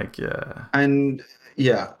 Like and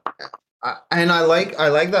I like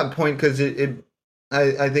that point, because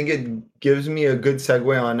I think it gives me a good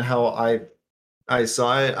segue on how I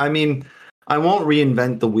saw it. I mean, I won't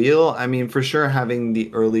reinvent the wheel. I mean, for sure, having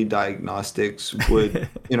the early diagnostics would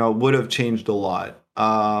have changed a lot.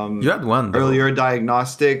 You had one, though. Earlier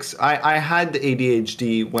diagnostics. I had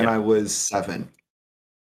ADHD when I was 7.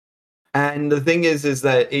 And the thing is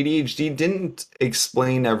that ADHD didn't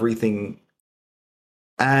explain everything.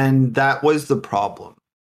 And that was the problem.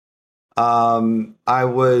 I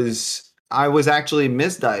was actually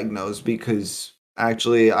misdiagnosed, because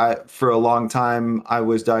actually for a long time I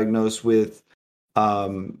was diagnosed with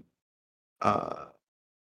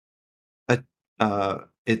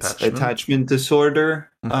it's attachment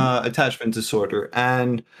disorder, attachment disorder,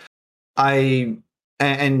 and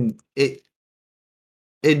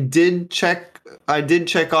it did check. I did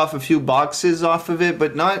check off a few boxes off of it,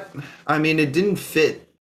 but not. I mean, it didn't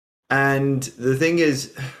fit. And the thing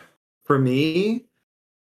is, for me,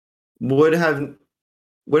 would have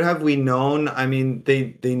we known? I mean,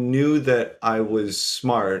 they knew that I was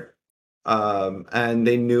smart, and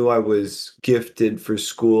they knew I was gifted for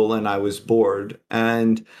school, and I was bored,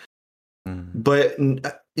 but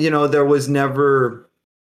there was never.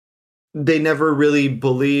 They never really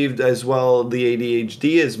believed as well the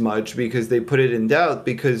ADHD as much, because they put it in doubt,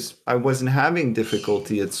 because I wasn't having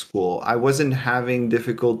difficulty at school. I was having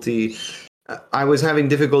difficulty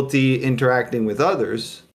interacting with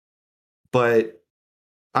others. But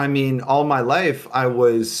I mean, all my life I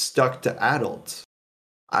was stuck to adults.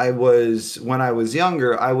 When I was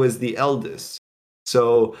younger, I was the eldest.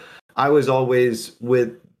 So I was always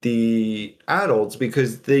with the adults,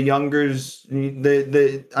 because the youngers,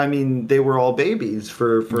 they were all babies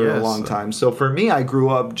for a long time. So for me, I grew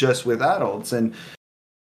up just with adults, and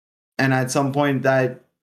at some point that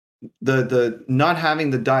the not having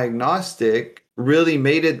the diagnostic really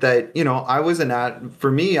made it that I was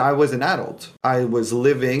I was an adult. I was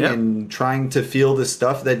living and trying to feel the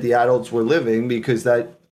stuff that the adults were living, because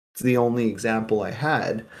that's the only example I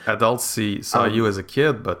had. Adults saw you as a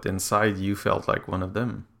kid, but inside you felt like one of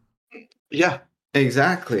them. Yeah,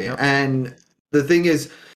 exactly. Yep. And the thing is,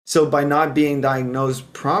 so by not being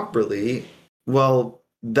diagnosed properly, well,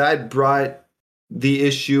 that brought the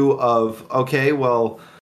issue of, okay, well,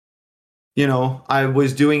 I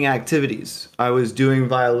was doing activities. I was doing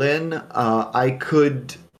violin. I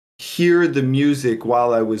could hear the music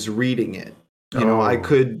while I was reading it. I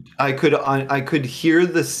could hear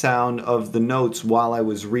the sound of the notes while I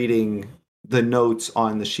was reading the notes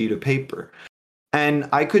on the sheet of paper. And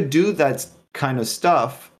I could do that kind of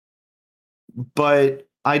stuff, but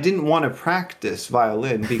I didn't want to practice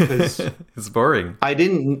violin, because it's boring. I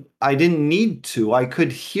didn't need to. I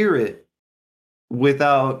could hear it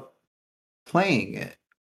without playing it.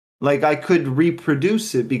 Like, I could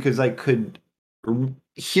reproduce it because I could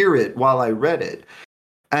hear it while I read it.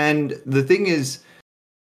 And the thing is,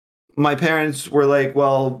 my parents were like,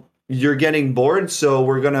 well, you're getting bored, so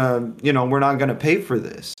we're not gonna pay for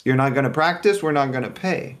this. You're not gonna practice, we're not gonna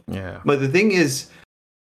pay. Yeah. But the thing is,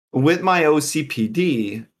 with my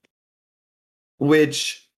OCPD,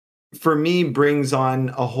 which for me brings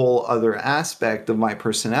on a whole other aspect of my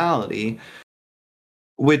personality,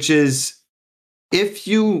 which is, if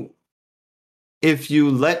you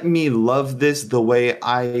let me love this the way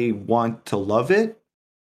I want to love it,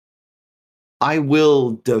 I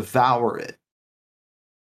will devour it.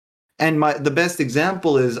 And the best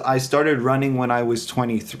example is, I started running when I was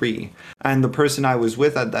 23, and the person I was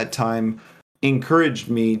with at that time encouraged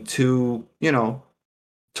me to,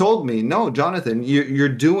 told me, no, Jonathan, you're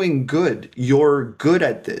doing good. You're good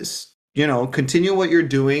at this. Continue what you're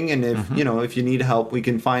doing, and if if you need help, we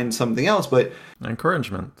can find something else. But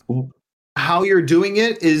encouragement. How you're doing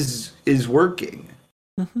it is working.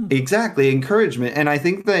 Exactly, encouragement. And I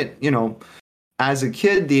think that as a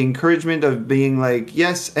kid, the encouragement of being like,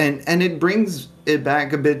 yes, and it brings it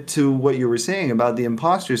back a bit to what you were saying about the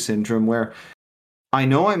imposter syndrome, where I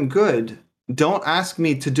know I'm good. Don't ask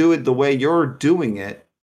me to do it the way you're doing it,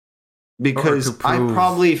 because I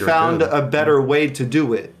probably found a better way to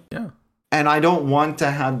do it. Yeah. And I don't want to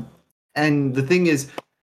have, and the thing is,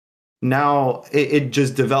 now it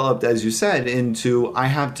just developed, as you said, into I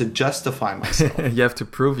have to justify myself. You have to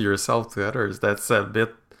prove yourself to others. That's a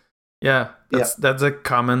bit, that's a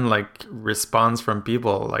common response from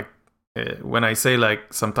people. Like when I say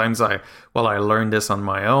sometimes I learned this on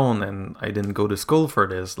my own and I didn't go to school for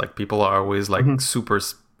this. Like people are always super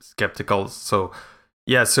skeptical. So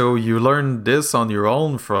yeah, so you learn this on your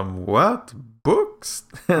own from what? Books?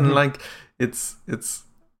 And like it's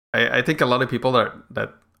I think a lot of people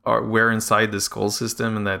that were inside the school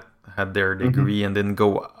system and that had their degree and then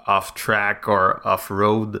go off track or off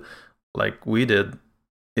road like we did,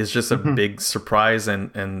 is just a big surprise,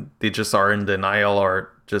 and they just are in denial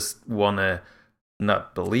or just want to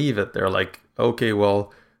not believe it. They're like, okay,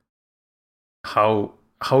 well, how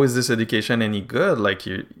is this education any good? Like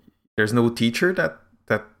there's no teacher that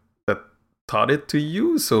taught it to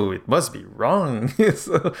you, so it must be wrong.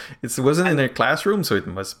 So it wasn't in a classroom, so it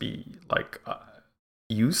must be like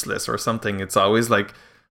useless or something. It's always like,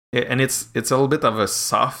 and it's a little bit of a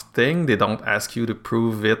soft thing. They don't ask you to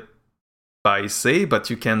prove it by say, but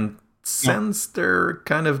you can sense their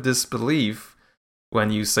kind of disbelief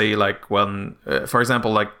when you say like, when for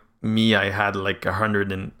example, like me, I had like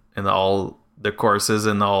 100 in all the courses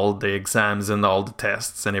and all the exams and all the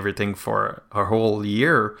tests and everything for a whole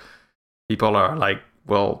year. People are like,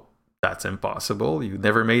 well, that's impossible. You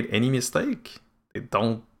never made any mistake. They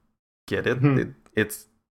don't get it. It's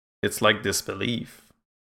like disbelief.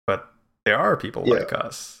 But there are people like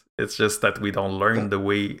us. It's just that we don't learn the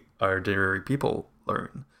way ordinary people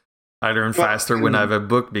learn. I learn faster when I have a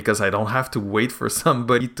book because I don't have to wait for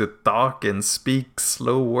somebody to talk and speak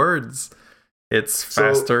slow words. It's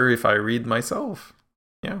faster if I read myself.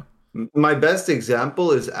 Yeah. My best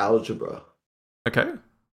example is algebra. Okay.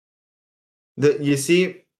 You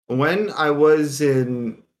see, when I was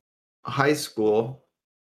in high school,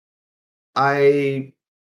 I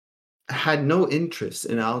had no interest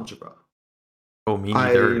in algebra. Oh, me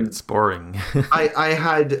neither. It's boring. I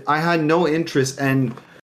had no interest. And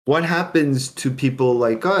what happens to people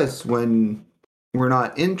like us when we're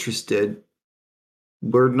not interested? We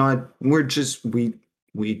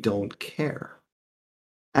don't care.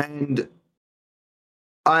 And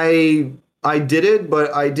I did it,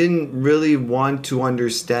 but I didn't really want to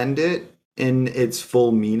understand it in its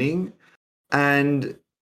full meaning. And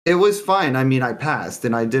it was fine. I mean, I passed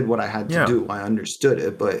and I did what I had to do. I understood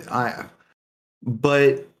it,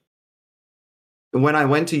 but when I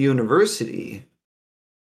went to university,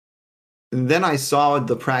 then I saw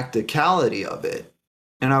the practicality of it.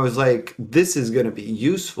 And I was like, this is going to be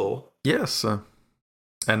useful. Yes. And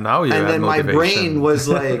now you and have then motivation.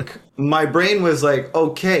 my brain was like,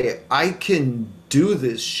 okay, I can do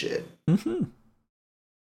this shit.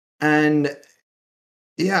 And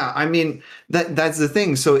yeah, I mean, that's the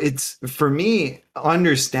thing. So it's, for me,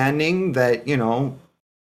 understanding that,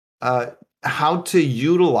 how to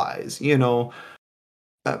utilize,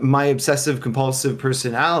 my obsessive compulsive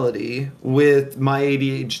personality with my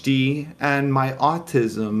ADHD and my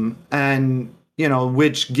autism, and,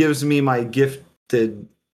 which gives me my gifted,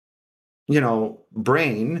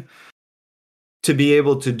 brain to be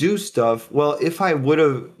able to do stuff. Well, if I would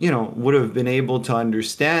have been able to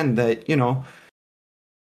understand that,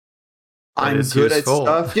 I'm good at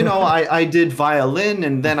stuff. I did violin,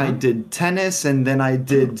 and then I did tennis, and then I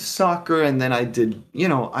did soccer, and then I did,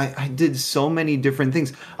 I did so many different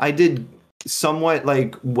things. I did somewhat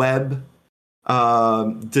like web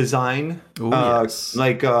design. Yes.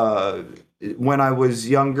 Like when I was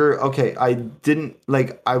younger, okay, I didn't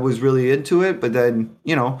like, I was really into it, but then,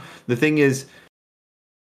 the thing is,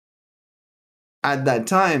 at that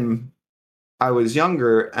time, I was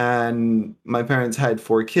younger and my parents had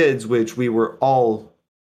 4 kids, which we were all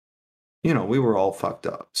fucked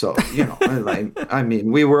up. So, I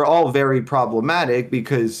mean, we were all very problematic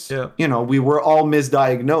because, we were all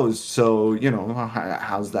misdiagnosed. So,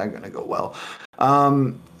 how's that going to go well?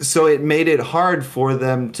 So it made it hard for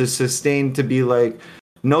them to sustain, to be like,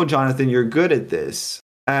 no, Jonathan, you're good at this.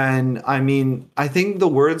 And I mean, I think the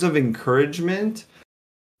words of encouragement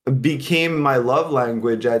became my love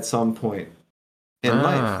language at some point in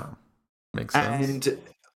life. Makes sense. And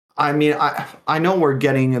I mean, I know we're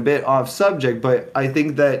getting a bit off subject, but I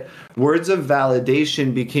think that words of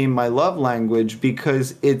validation became my love language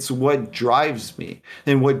because it's what drives me.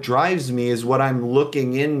 And what drives me is what I'm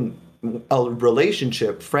looking in a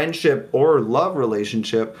relationship, friendship or love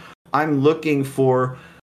relationship. I'm looking for,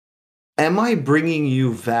 am I bringing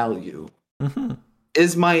you value?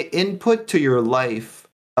 Is my input to your life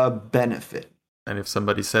a benefit? And if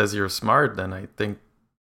somebody says you're smart, then I think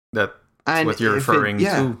that's what you're referring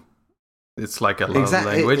to. It's like a love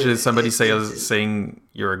language. Is somebody saying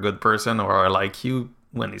you're a good person or I like you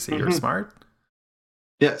when they say you're smart?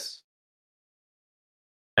 Yes.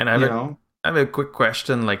 And I have a quick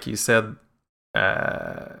question. Like you said,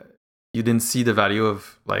 you didn't see the value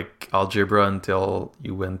of like algebra until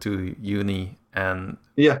you went to uni. And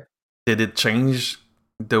did it change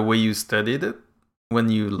the way you studied it? when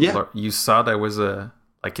you saw that was a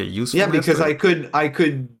useful. Yeah, because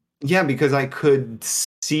I could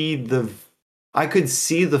see the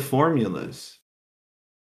formulas,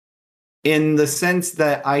 in the sense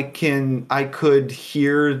that I could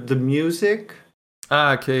hear the music.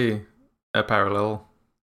 Okay, a parallel.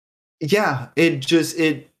 Yeah, it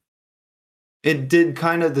did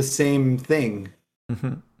kind of the same thing.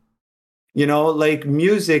 Mm-hmm. You know, like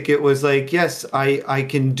music, it was like, yes, I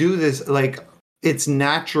can do this. Like, it's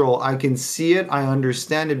natural. I can see it. I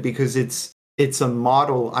understand it because it's a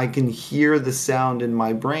model. I can hear the sound in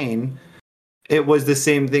my brain. It was the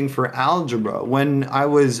same thing for algebra. When I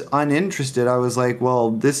was uninterested, I was like,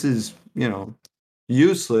 well, this is,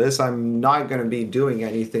 useless. I'm not going to be doing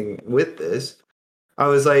anything with this. I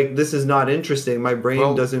was like, this is not interesting. My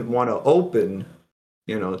brain doesn't want to open,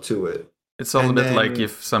 to it. It's a bit like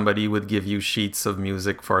if somebody would give you sheets of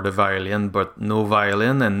music for the violin, but no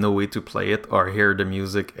violin and no way to play it or hear the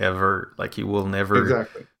music ever. Like, you will never...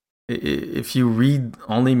 Exactly. If you read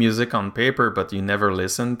only music on paper, but you never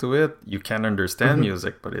listen to it, you can understand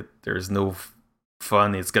music, but there's no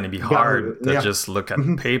fun. It's going to be hard to just look at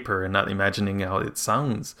paper and not imagining how it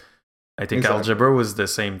sounds. I think algebra was the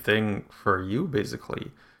same thing for you,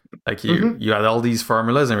 basically. Like, you had all these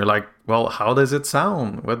formulas and you're like, well, how does it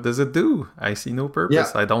sound? What does it do? I see no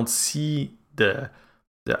purpose. I don't see the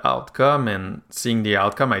outcome, and seeing the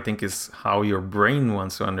outcome, I think, is how your brain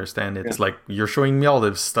wants to understand it. It's like, you're showing me all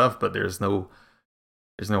this stuff, but there's no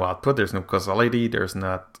output, there's no causality, there's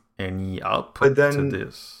not any output to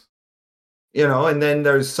this. And then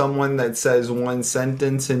there's someone that says one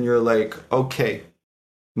sentence and you're like, okay,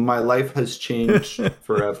 my life has changed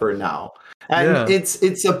forever now. And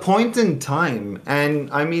it's a point in time.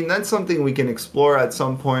 And I mean, that's something we can explore at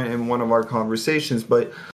some point in one of our conversations.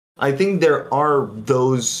 But I think there are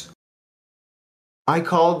those, I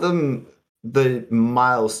call them the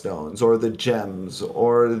milestones or the gems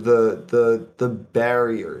or the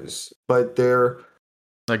barriers, but they're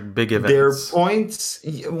like big events. They're points.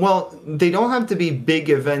 Well, they don't have to be big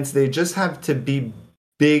events. They just have to be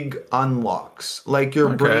big unlocks. Like,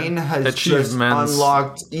 your brain has just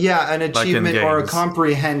unlocked, an achievement or a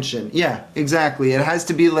comprehension. Yeah, exactly. It has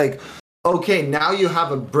to be like, okay, now you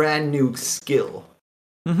have a brand new skill.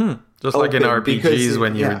 Just like in RPGs,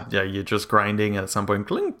 when you're just grinding, at some point,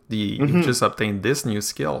 clink, you just obtained this new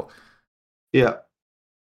skill. Yeah.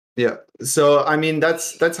 So I mean,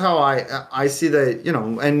 that's how I see that,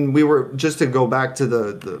 and we were, just to go back to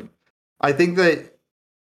the I think that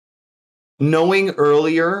knowing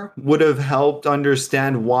earlier would have helped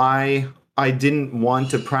understand why I didn't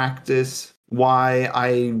want to practice, why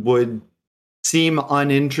I would seem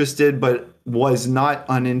uninterested, but was not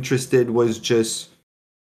uninterested, was just,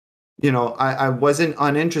 I wasn't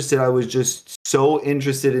uninterested. I was just so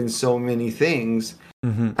interested in so many things.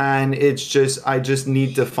 And it's just, I just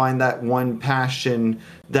need to find that one passion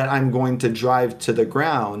that I'm going to drive to the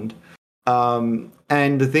ground. And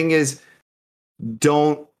the thing is,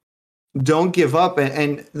 don't give up.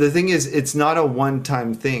 And the thing is, it's not a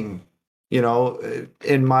one-time thing.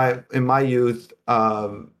 In my youth,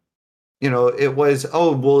 it was,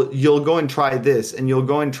 oh, well, you'll go and try this and you'll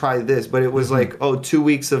go and try this. But it was like, 2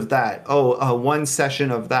 weeks of that. One session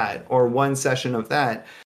of that, or one session of that.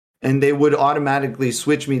 And they would automatically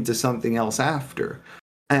switch me to something else after.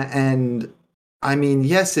 And I mean,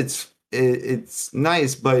 yes, it's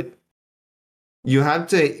nice, but you have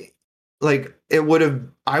to, like, I would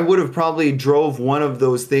have probably drove one of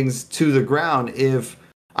those things to the ground if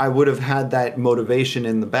I would have had that motivation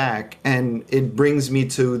in the back. And it brings me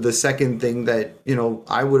to the second thing that,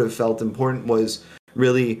 I would have felt important, was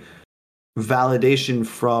really validation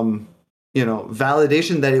from,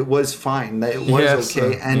 validation that it was fine, that it was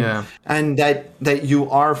okay, and that you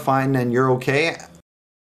are fine and you're okay.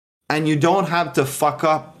 And you don't have to fuck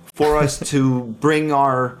up for us to bring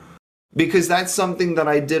because that's something that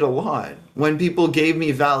I did a lot. When people gave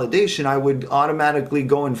me validation, I would automatically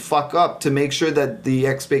go and fuck up to make sure that the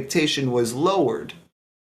expectation was lowered.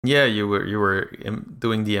 Yeah, you were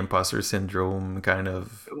doing the imposter syndrome kind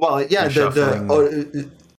of. Well, yeah,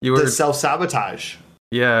 the self-sabotage.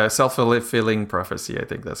 Yeah, self-fulfilling prophecy. I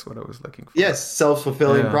think that's what I was looking for. Yes,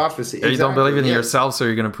 self-fulfilling prophecy. Exactly. You don't believe in yourself, so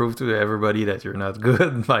you're going to prove to everybody that you're not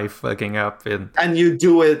good by fucking up. And you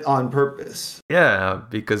do it on purpose. Yeah,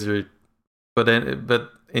 because you're... But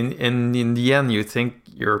in the end, you think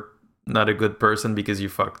you're not a good person because you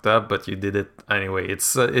fucked up, but you did it anyway. It's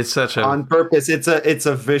such a... On purpose. It's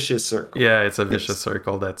a vicious circle. Yeah, it's a vicious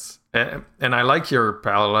circle. That's... And I like your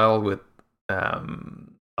parallel with...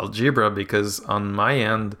 algebra, because on my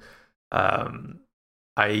end,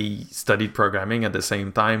 I studied programming at the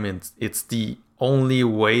same time, and it's the only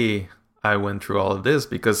way I went through all of this,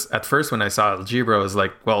 because at first when I saw algebra, I was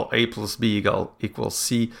like, well, A plus B equals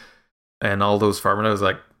C, and all those formulas, I was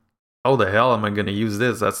like, how the hell am I going to use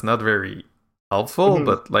this? That's not very helpful. Mm-hmm.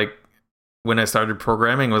 But like when I started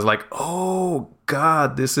programming, I was like, oh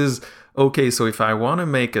God, this is okay. So if I want to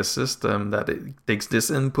make a system that it takes this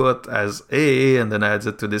input as A and then adds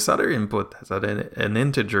it to this other input as an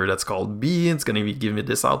integer that's called B, it's going to give me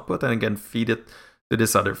this output, and again feed it to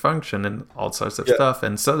this other function and all sorts of stuff.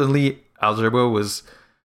 And suddenly algebra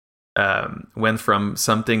went from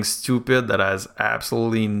something stupid that has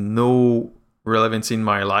absolutely no relevancy in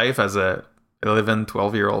my life as a 11,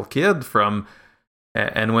 12-year-old kid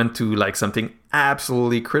and went to like something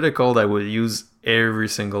absolutely critical that I would use every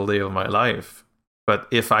single day of my life. But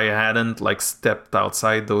if I hadn't like stepped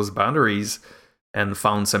outside those boundaries and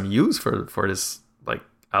found some use for this like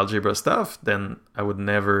algebra stuff, then I would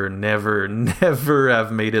never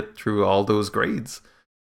have made it through all those grades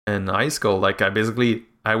in high school. Like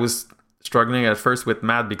I was struggling at first with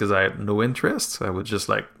math because I had no interest. I would just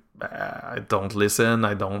like, I don't listen,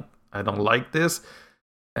 I don't like this,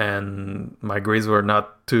 and my grades were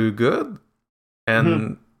not too good.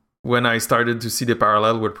 And when I started to see the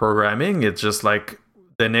parallel with programming, it's just like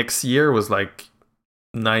the next year was like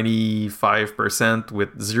 95%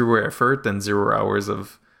 with zero effort and 0 hours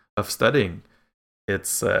of studying.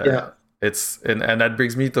 It's and that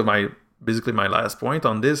brings me to my last point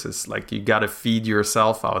on this is like, you got to feed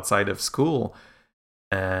yourself outside of school.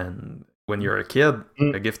 And when you're a kid,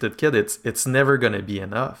 a gifted kid, it's never going to be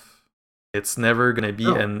enough. It's never going to be.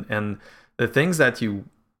 And the things that you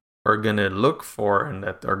are going to look for and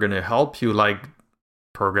that are going to help you, like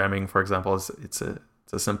programming, for example, it's a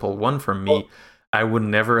simple one for me. I would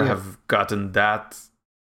never have gotten that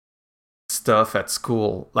stuff at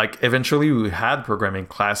school. Like eventually we had programming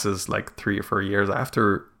classes like 3 or 4 years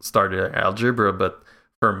after started algebra, but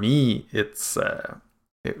for me it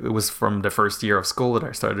was from the first year of school that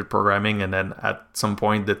I started programming, and then at some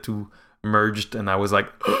point the two merged and I was like,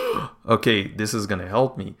 okay, this is going to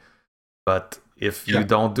help me. But if you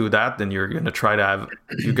don't do that, then you're going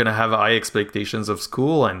to have high expectations of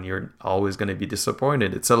school and you're always going to be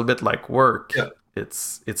disappointed. It's a little bit like work.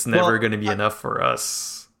 It's never going to be enough for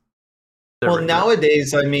us. Well,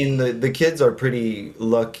 nowadays, I mean, the kids are pretty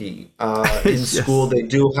lucky. In school, they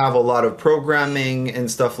do have a lot of programming and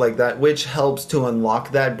stuff like that, which helps to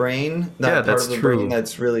unlock that brain. That part of the brain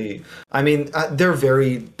that's really, I mean, they're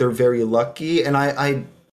very lucky, and I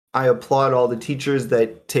applaud all the teachers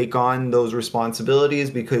that take on those responsibilities,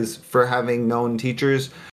 because for having known teachers,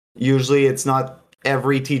 usually it's not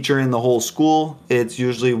every teacher in the whole school. It's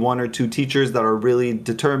usually 1 or 2 teachers that are really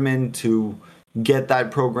determined to get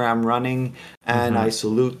that program running, and I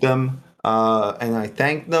salute them and I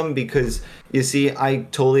thank them, because you see, I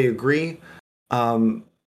totally agree.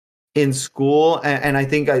 In school, and I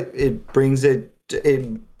think it brings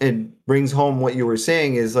home what you were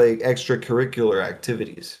saying is like extracurricular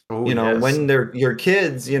activities. When they're your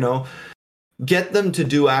kids, get them to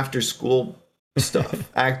do after school stuff,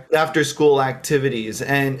 after school activities,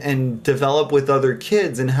 and develop with other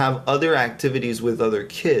kids and have other activities with other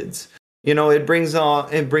kids. It brings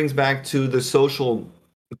back to the social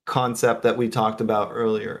concept that we talked about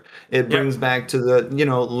earlier. It brings back to the,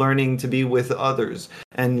 learning to be with others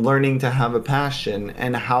and learning to have a passion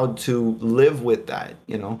and how to live with that,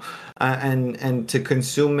 and to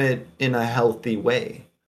consume it in a healthy way.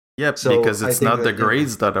 Yep, so because it's not the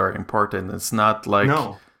grades that are important. It's not like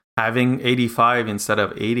having 85 instead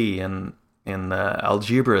of 80 in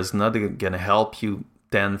algebra is not going to help you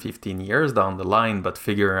 10, 15 years down the line, but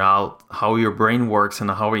figure out how your brain works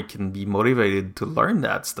and how it can be motivated to learn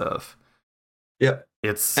that stuff. Yeah.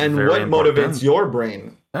 It's and very what important. Motivates your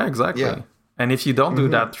brain. Yeah, exactly. Yeah. And if you don't do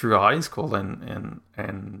that through high school and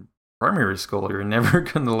primary school, you're never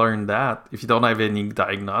going to learn that. If you don't have any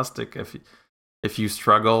diagnostic, if you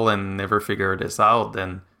struggle and never figure this out,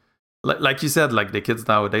 then like you said, like the kids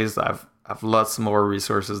nowadays have lots more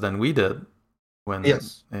resources than we did when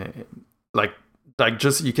like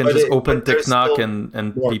just you can just open TikTok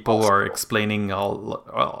and people are explaining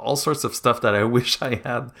all sorts of stuff that I wish I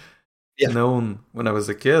had known when I was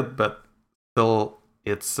a kid. But still,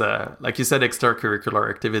 it's like you said,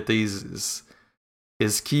 extracurricular activities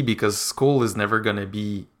is key, because school is never going to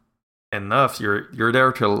be enough. You're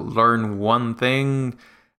there to learn one thing,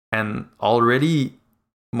 and already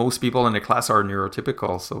most people in the class are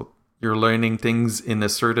neurotypical, so you're learning things in a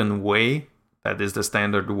certain way that is the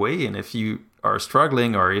standard way. And if you are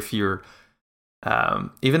struggling, or if you're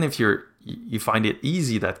even if you find it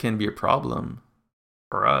easy, that can be a problem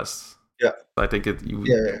for us. Yeah, I think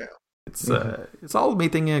It's all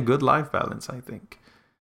meeting a good life balance, I think.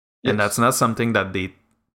 Yes. And that's not something that they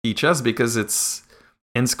teach us, because it's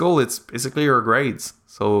in school, it's basically your grades.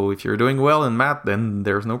 So if you're doing well in math, then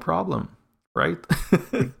there's no problem, right?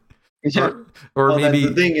 Yeah. Or maybe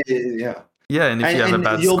the thing is, yeah. Yeah, and if you have a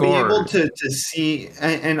bad you'll score, be able to see,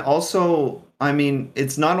 and also, I mean,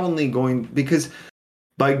 it's not only going, because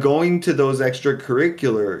by going to those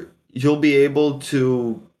extracurricular, you'll be able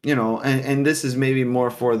to, and this is maybe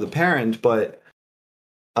more for the parent, but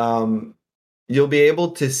you'll be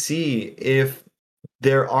able to see if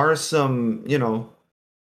there are some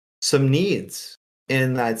needs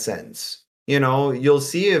in that sense. You'll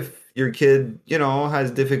see if your kid,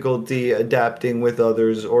 has difficulty adapting with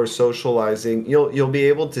others or socializing. You'll be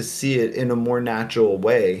able to see it in a more natural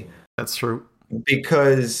way. That's true.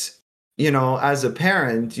 Because, as a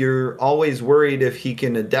parent, you're always worried if he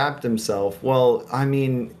can adapt himself. Well, I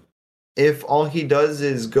mean, if all he does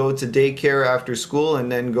is go to daycare after school and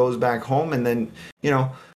then goes back home, and then,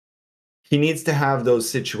 he needs to have those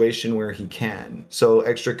situations where he can. So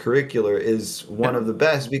extracurricular is one of the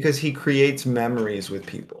best, because he creates memories with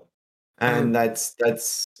people. And that's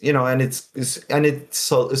and it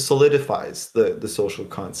solidifies the social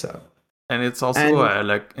concept. And it's also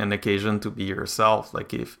like an occasion to be yourself.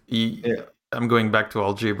 Like I'm going back to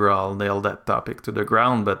algebra, I'll nail that topic to the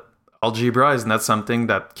ground, but algebra is not something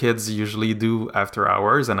that kids usually do after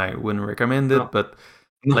hours, and I wouldn't recommend it. No. But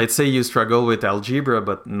let's say you struggle with algebra,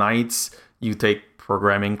 but nights you take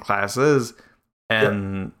programming classes,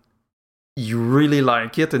 and you really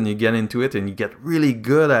like it, and you get into it, and you get really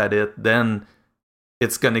good at it, then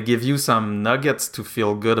it's going to give you some nuggets to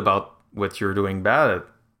feel good about what you're doing bad at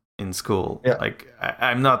in school. Yeah. Like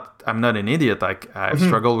I'm not an idiot. Like I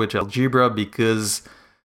struggle with algebra because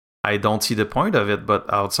I don't see the point of it,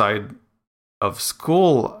 but outside of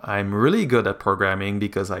school, I'm really good at programming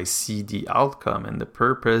because I see the outcome and the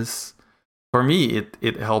purpose. For me,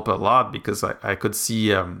 it helped a lot, because I could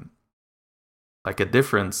see like a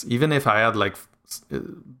difference, even if I had like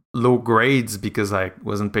low grades because I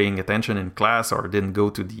wasn't paying attention in class or didn't go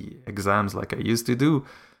to the exams like I used to do.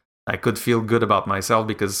 I could feel good about myself,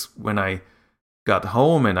 because when I got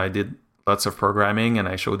home and I did lots of programming and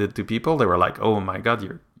I showed it to people, they were like, "Oh my God,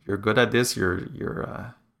 you're good at this.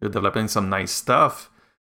 You're developing some nice stuff,"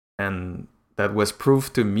 and that was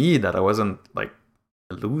proof to me that I wasn't like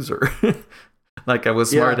a loser. Like I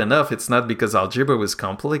was smart enough. It's not because algebra was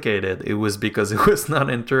complicated. It was because it was not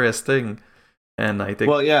interesting. And I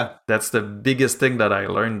think that's the biggest thing that I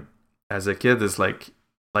learned as a kid, is like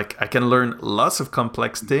I can learn lots of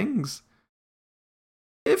complex things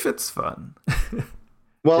if it's fun.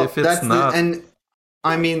 Well, if it's not, and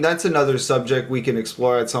I mean, that's another subject we can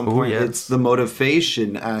explore at some point. Yes. It's the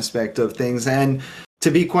motivation aspect of things. And to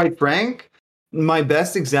be quite frank, my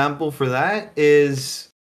best example for that is,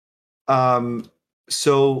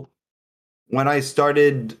 so when I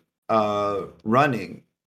started running,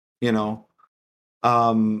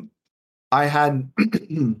 I had,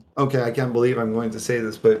 okay, I can't believe I'm going to say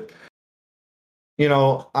this, but,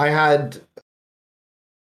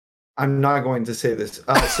 I'm not going to say this.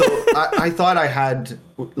 So I thought I had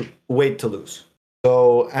weight to lose.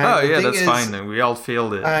 So, and that's fine. We all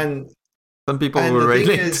feel it. And some people will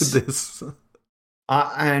relate to this.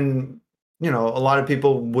 And, a lot of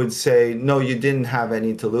people would say, no, you didn't have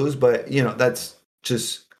any to lose, but, that's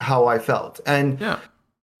just how I felt. And,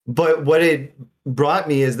 but what it brought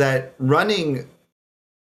me is that running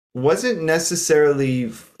wasn't necessarily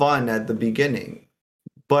fun at the beginning,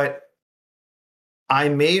 but I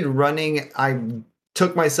made running, I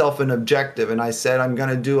took myself an objective, and I said, I'm going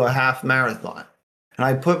to do a half marathon. And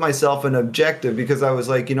I put myself an objective because I was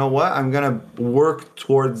like, you know what? I'm going to work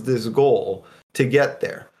towards this goal to get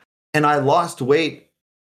there. And I lost weight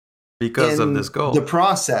because of this goal, the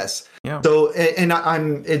process. Yeah. So,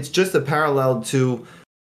 and it's just a parallel to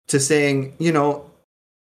saying,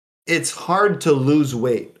 it's hard to lose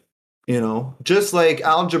weight. Just like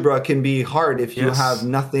algebra can be hard if you have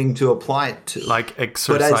nothing to apply it to. Like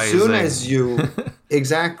exercising. But as soon as you,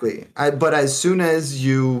 exactly. But as soon as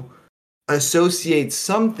you associate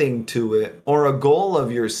something to it, or a goal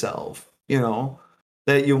of yourself,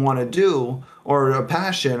 that you want to do, or a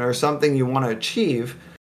passion or something you want to achieve,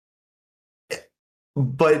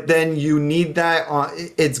 but then you need that,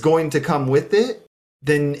 it's going to come with it,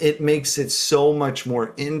 then it makes it so much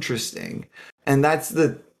more interesting. And that's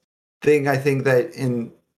the thing I think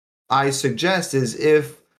that I suggest is,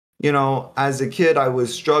 if, as a kid I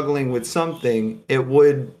was struggling with something, it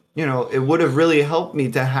would have really helped me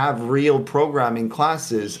to have real programming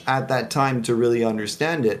classes at that time to really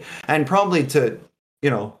understand it, and probably to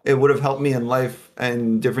it would have helped me in life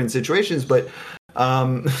and different situations. But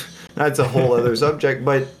that's a whole other subject.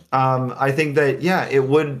 But I think that, it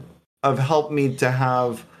would have helped me to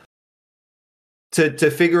have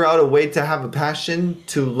to figure out a way to have a passion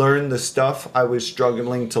to learn the stuff I was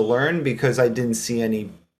struggling to learn, because I didn't see any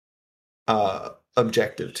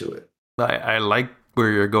objective to it. I like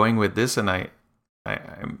where you're going with this, and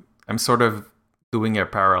I'm sort of doing a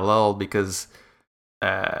parallel, because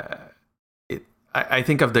I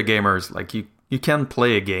think of the gamers like you can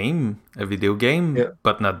play a video game,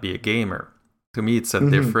 but not be a gamer. To me, it's a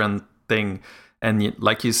different thing. And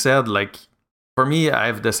like you said, like for me, I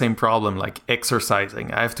have the same problem, like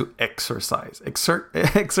exercising. I have to exercise.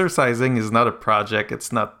 Exercising is not a project.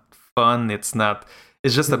 It's not fun. It's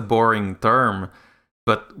just a boring term.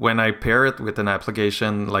 But when I pair it with an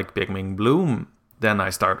application like Pikmin Bloom, then I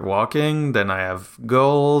start walking, then I have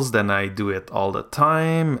goals, then I do it all the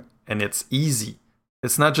time, and it's easy.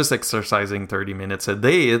 It's not just exercising 30 minutes a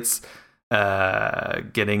day. It's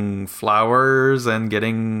getting flowers and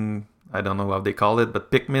getting, I don't know how they call it,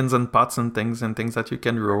 but Pikmins and pots and things that you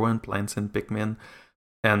can grow and plants in Pikmin.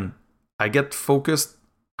 And I get focused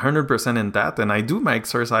 100% in that, and I do my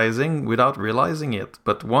exercising without realizing it.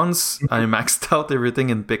 But once I maxed out everything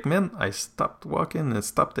in Pikmin, I stopped walking and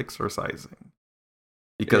stopped exercising.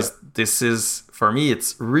 Because this is, for me,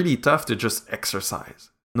 it's really tough to just exercise.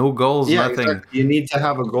 No goals, nothing. Exactly. You need to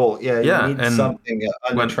have a goal. You need something,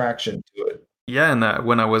 an attraction to it. Yeah, and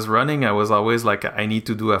when I was running, I was always like, I need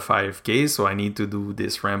to do a 5K, so I need to do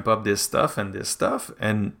this, ramp up this stuff and this stuff.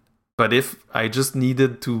 But if I just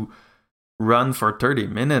needed to run for 30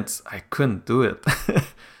 minutes, I couldn't do it.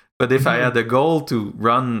 But if I had a goal to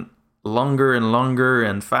run longer and longer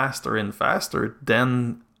and faster,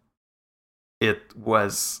 then it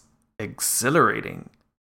was exhilarating.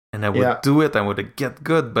 And I would do it, I would get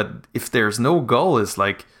good. But if there's no goal, it's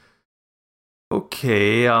like,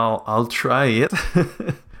 okay, I'll try it.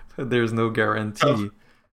 But there's no guarantee.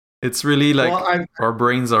 It's really like our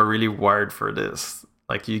brains are really wired for this.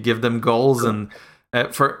 Like you give them goals, and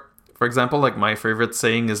for example, like my favorite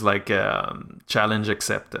saying is like challenge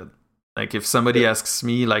accepted. Like if somebody asks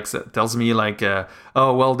me, like tells me like,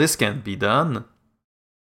 oh well, this can't be done,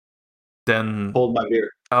 then hold my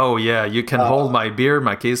beer. Oh yeah, you can hold my beer,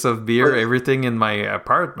 my case of beer, everything in my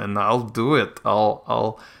apartment. I'll do it.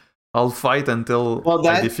 I'll fight until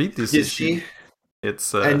I defeat this issue.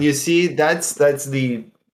 It's and you see that's the,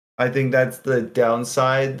 I think that's the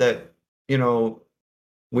downside that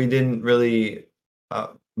we didn't really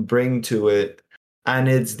bring to it, and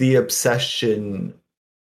it's the obsession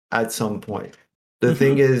at some point. The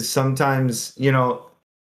thing is, sometimes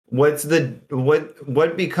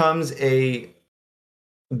what becomes a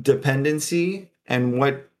dependency and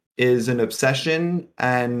what is an obsession,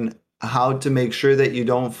 and how to make sure that you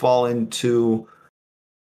don't fall into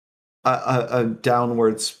a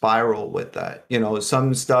downward spiral with that.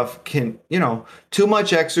 Some stuff can, too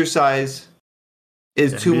much exercise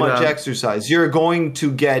is too much exercise. You're going to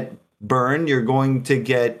get burned, you're going to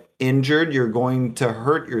get injured, you're going to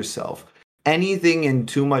hurt yourself. Anything in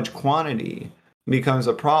too much quantity becomes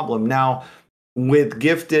a problem. Now, with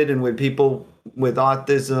gifted and with people with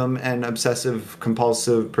autism and obsessive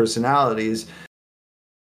compulsive personalities,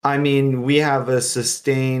 I mean, we have a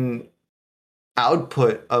sustained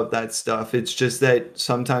output of that stuff. It's just that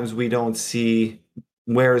sometimes we don't see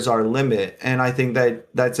where's our limit. And I think that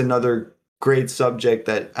that's another great subject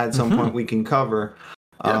that at some point we can cover.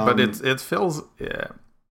 Yeah, but it feels, comment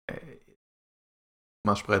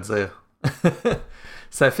je pourrais dire?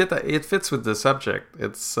 It fits with the subject.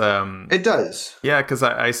 It does. Yeah, because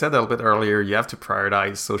I said a little bit earlier, you have to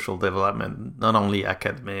prioritize social development, not only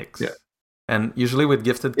academics. Yeah. And usually with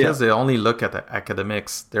gifted kids, they only look at the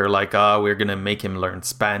academics. They're like, we're going to make him learn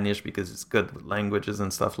Spanish because it's good with languages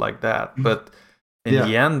and stuff like that. But in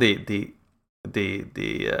the end,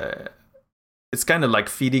 it's kind of like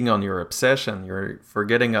feeding on your obsession. You're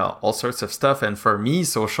forgetting all sorts of stuff. And for me,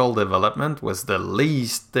 social development was the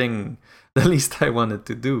least I wanted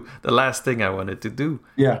to do, the last thing I wanted to do.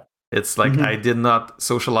 Yeah. It's like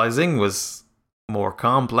socializing was more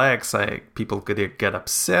complex. People could get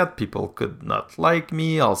upset, people could not like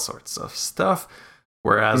me, all sorts of stuff.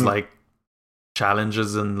 Whereas like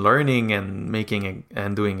challenges in learning and making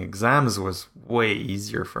and doing exams was way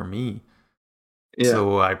easier for me. Yeah.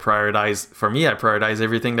 So I prioritize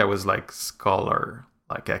everything that was like scholar,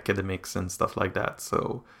 like academics and stuff like that.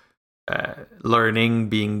 So learning,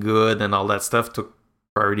 being good, and all that stuff took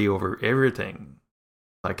priority over everything.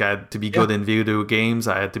 Like I had to be good in video games,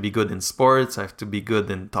 I had to be good in sports, I have to be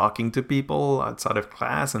good in talking to people outside of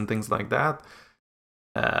class and things like that.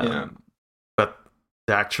 But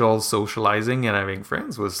the actual socializing and having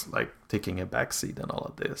friends was like taking a backseat and all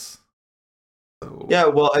of this. So yeah,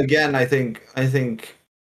 well, again, I think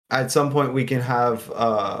at some point we can have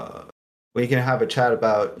a chat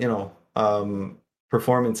about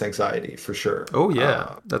performance anxiety for sure. Oh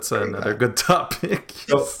yeah, that's another good topic.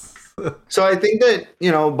 So I think that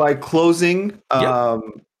by closing,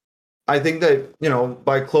 I think that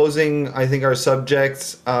by closing, I think our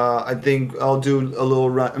subjects. I think I'll do a little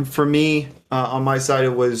run. For me, on my side,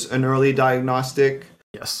 it was an early diagnostic.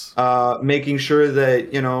 Yes. Making sure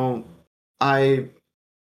that I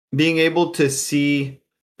being able to see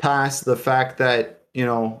past the fact that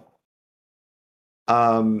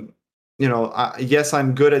yes,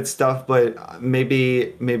 I'm good at stuff, but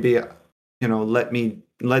maybe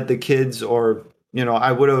let the kids, or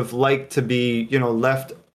I would have liked to be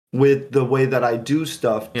left with the way that I do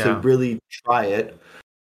stuff to really try it,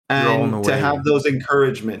 and to have those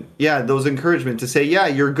encouragement to say, yeah,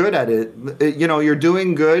 you're good at it, you're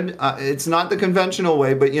doing good. It's not the conventional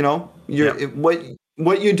way, but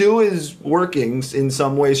what you do is working in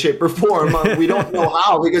some way, shape, or form. We don't know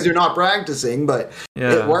how because you're not practicing, but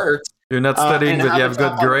it works. You're not studying, but you have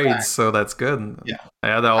good grades, so that's good. Yeah, I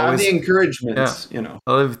had always the encouragement. A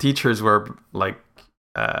lot of teachers were like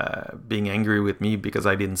being angry with me because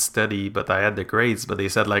I didn't study, but I had the grades. But they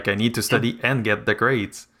said like I need to study and get the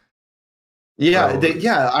grades.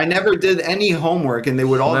 Yeah, I never did any homework, and they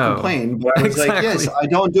would all complain. But I was like, yes, I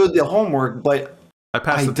don't do the homework, but I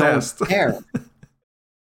passed the test. Care.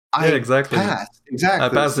 Exactly. I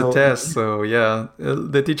passed the test, so yeah,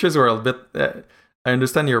 the teachers were a bit. I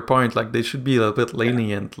understand your point. Like they should be a bit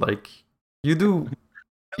lenient. Like you do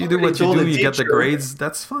what you do. You get the grades.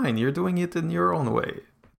 That's fine. You're doing it in your own way.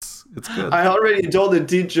 It's good. I already told the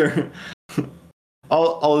teacher,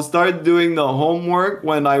 I'll start doing the homework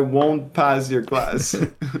when I won't pass your class.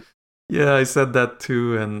 Yeah, I said that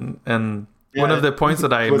too, and one of the points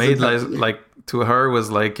that I made like to her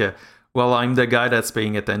was like. Well, I'm the guy that's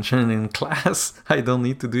paying attention in class. I don't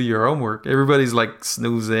need to do your homework. Everybody's like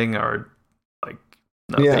snoozing or like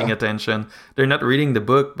not paying attention. They're not reading the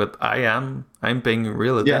book, but I am. I'm paying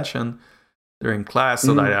real attention during class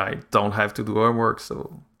so that I don't have to do homework.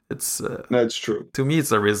 So it's that's true. To me, it's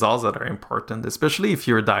the results that are important, especially if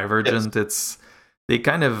you're divergent. Yes. They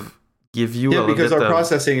kind of give you a little because bit our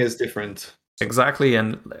processing is different. Exactly,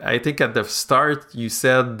 and I think at the start you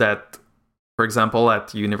said that. For example,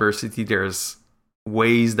 at university, there's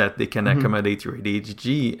ways that they can accommodate your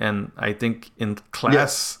ADHD. And I think in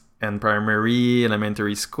class and primary,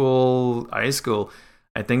 elementary school, high school,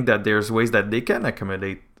 I think that there's ways that they can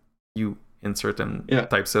accommodate you in certain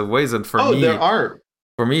types of ways. And for me, there are.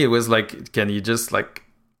 For me, it was like, can you just like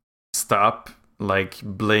stop like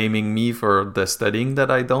blaming me for the studying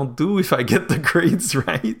that I don't do if I get the grades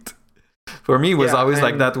right? For me, it was always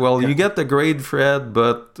like that. Well, you get the grade, Fred,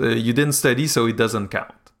 but you didn't study, so it doesn't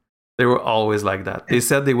count. They were always like that. They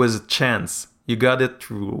said there was a chance. You got it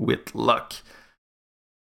through with luck.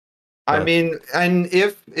 But, I mean, and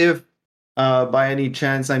if by any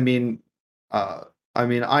chance, I know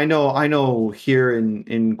here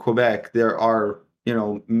in Quebec there are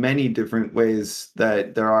many different ways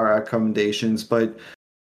that there are accommodations, but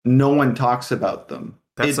no one talks about them.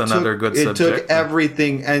 That's another good subject. It took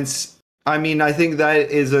everything, and I mean, I think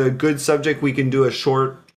that is a good subject we can do a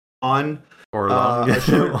short on. Or long.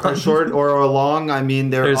 A short or a long. I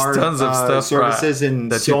mean, there's tons of stuff services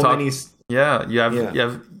in so many. Yeah,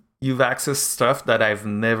 you've accessed stuff that I've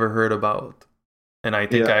never heard about, and I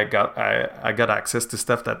think I got access to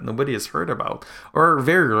stuff that nobody has heard about, or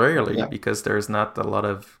very rarely because there's not a lot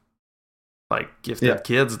of like gifted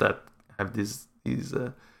kids that have these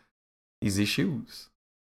issues.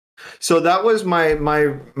 So that was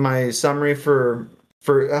my summary for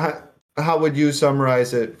how would you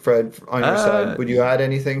summarize it, Fred, on your side? Would you add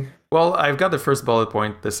anything? Well, I've got the first bullet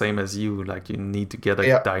point the same as you. Like you need to get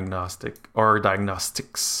a diagnostic or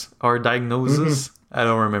diagnostics or diagnosis. I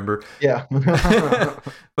don't remember. Yeah.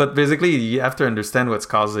 But basically, you have to understand what's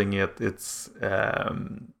causing it. It's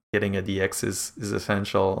getting a DX is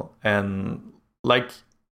essential, and like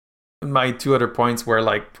my two other points were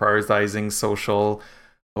like prioritizing social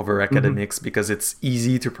over academics because it's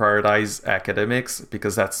easy to prioritize academics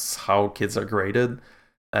because that's how kids are graded.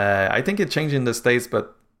 I think it changed in the States,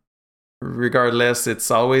 but regardless, it's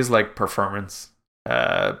always like performance.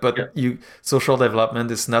 But social development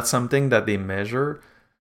is not something that they measure.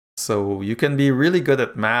 So you can be really good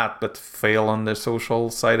at math, but fail on the social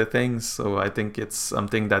side of things. So I think it's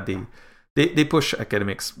something that they push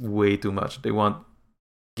academics way too much. They want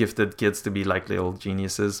gifted kids to be like little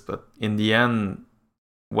geniuses, but in the end,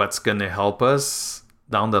 what's going to help us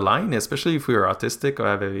down the line, especially if we're autistic or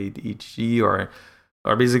have ADHD or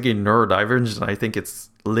basically neurodivergent. I think it's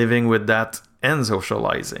living with that and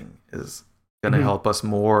socializing is going to help us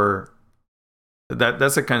more.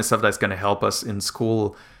 That's the kind of stuff that's going to help us in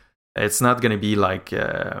school. It's not going to be like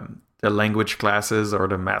the language classes or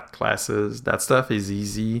the math classes. That stuff is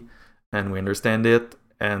easy and we understand it.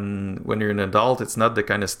 And when you're an adult, it's not the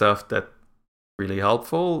kind of stuff that's really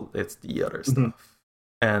helpful. It's the other stuff.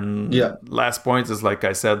 And last point is, like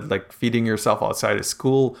I said, like feeding yourself outside of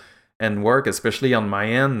school and work, especially on my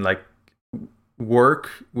end, like work,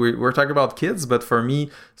 we're talking about kids, but for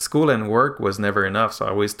me, school and work was never enough. So I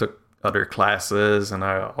always took other classes and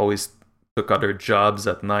I always took other jobs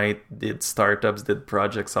at night, did startups, did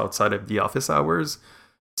projects outside of the office hours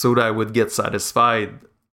so that I would get satisfied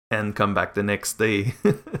and come back the next day.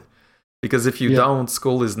 Because if you don't,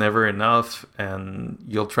 school is never enough and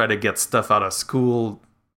you'll try to get stuff out of school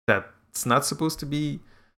that's not supposed to be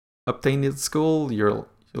obtained in school. You'll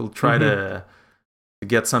try to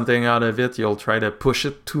get something out of it. You'll try to push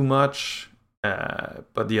it too much,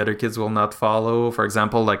 but the other kids will not follow. For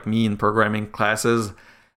example, like me in programming classes,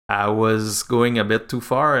 I was going a bit too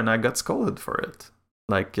far and I got scolded for it.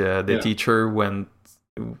 Like the teacher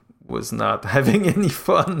was not having any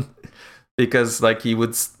fun because like he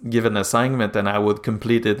would give an assignment and I would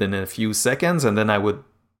complete it in a few seconds and then I would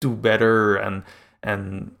do better and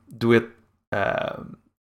do it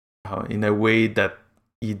in a way that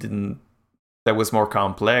he didn't, that was more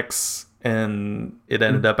complex, and it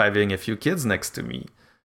ended up having a few kids next to me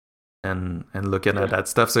and looking at that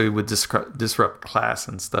stuff. So it would disrupt class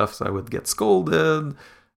and stuff. So I would get scolded,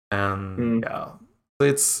 and so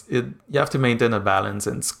you have to maintain a balance.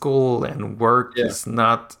 In school and work is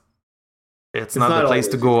not. It's not the place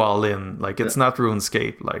to go all in. Like it's not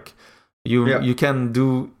RuneScape. Like you can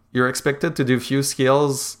do. You're expected to do few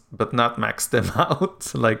skills, but not max them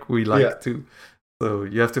out like we like to. So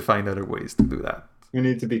you have to find other ways to do that. You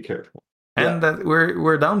need to be careful. And that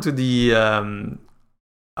we're down to the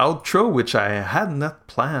outro, which I had not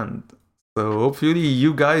planned. So hopefully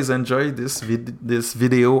you guys enjoyed this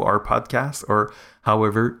video or podcast or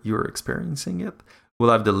however you're experiencing it.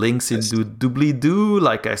 We'll have the links in the doobly-doo.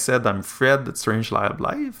 Like I said, I'm Fred at Strange Lab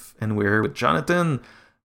Life, and we're here with Jonathan,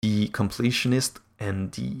 the completionist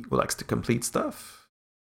and who likes to complete stuff.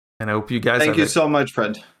 And I hope you guys Thank you so much,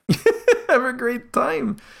 Fred. Have a great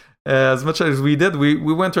time. As much as we did, we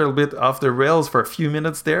went a little bit off the rails for a few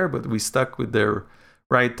minutes there, but we stuck with the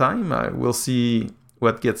right time. We'll see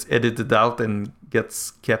what gets edited out and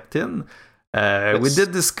gets kept in. We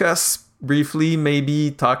did discuss briefly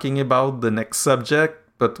maybe talking about the next subject,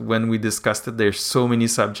 but when we discussed it, there's so many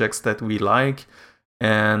subjects that we like.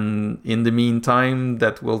 And in the meantime,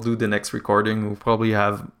 that we'll do the next recording, we'll probably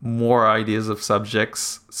have more ideas of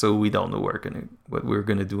subjects, so we don't know what we're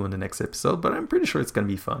gonna do in the next episode. But I'm pretty sure it's gonna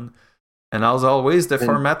be fun. And as always, the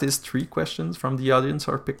format is 3 questions from the audience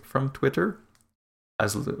or picked from Twitter,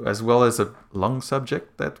 as well as a long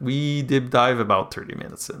subject that we deep dive about 30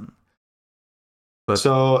 minutes in. But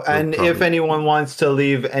if anyone wants to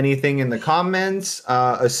leave anything in the comments,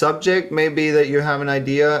 a subject maybe that you have an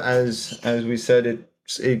idea, as we said,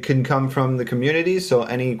 it can come from the community. So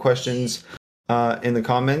any questions in the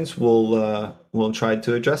comments, we'll try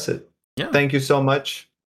to address it. Yeah. Thank you so much.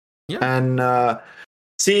 Yeah. And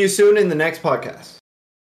see you soon in the next podcast.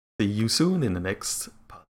 See you soon in the next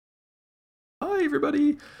podcast. Bye,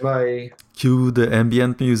 everybody. Bye. Cue the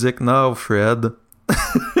ambient music now, Fred.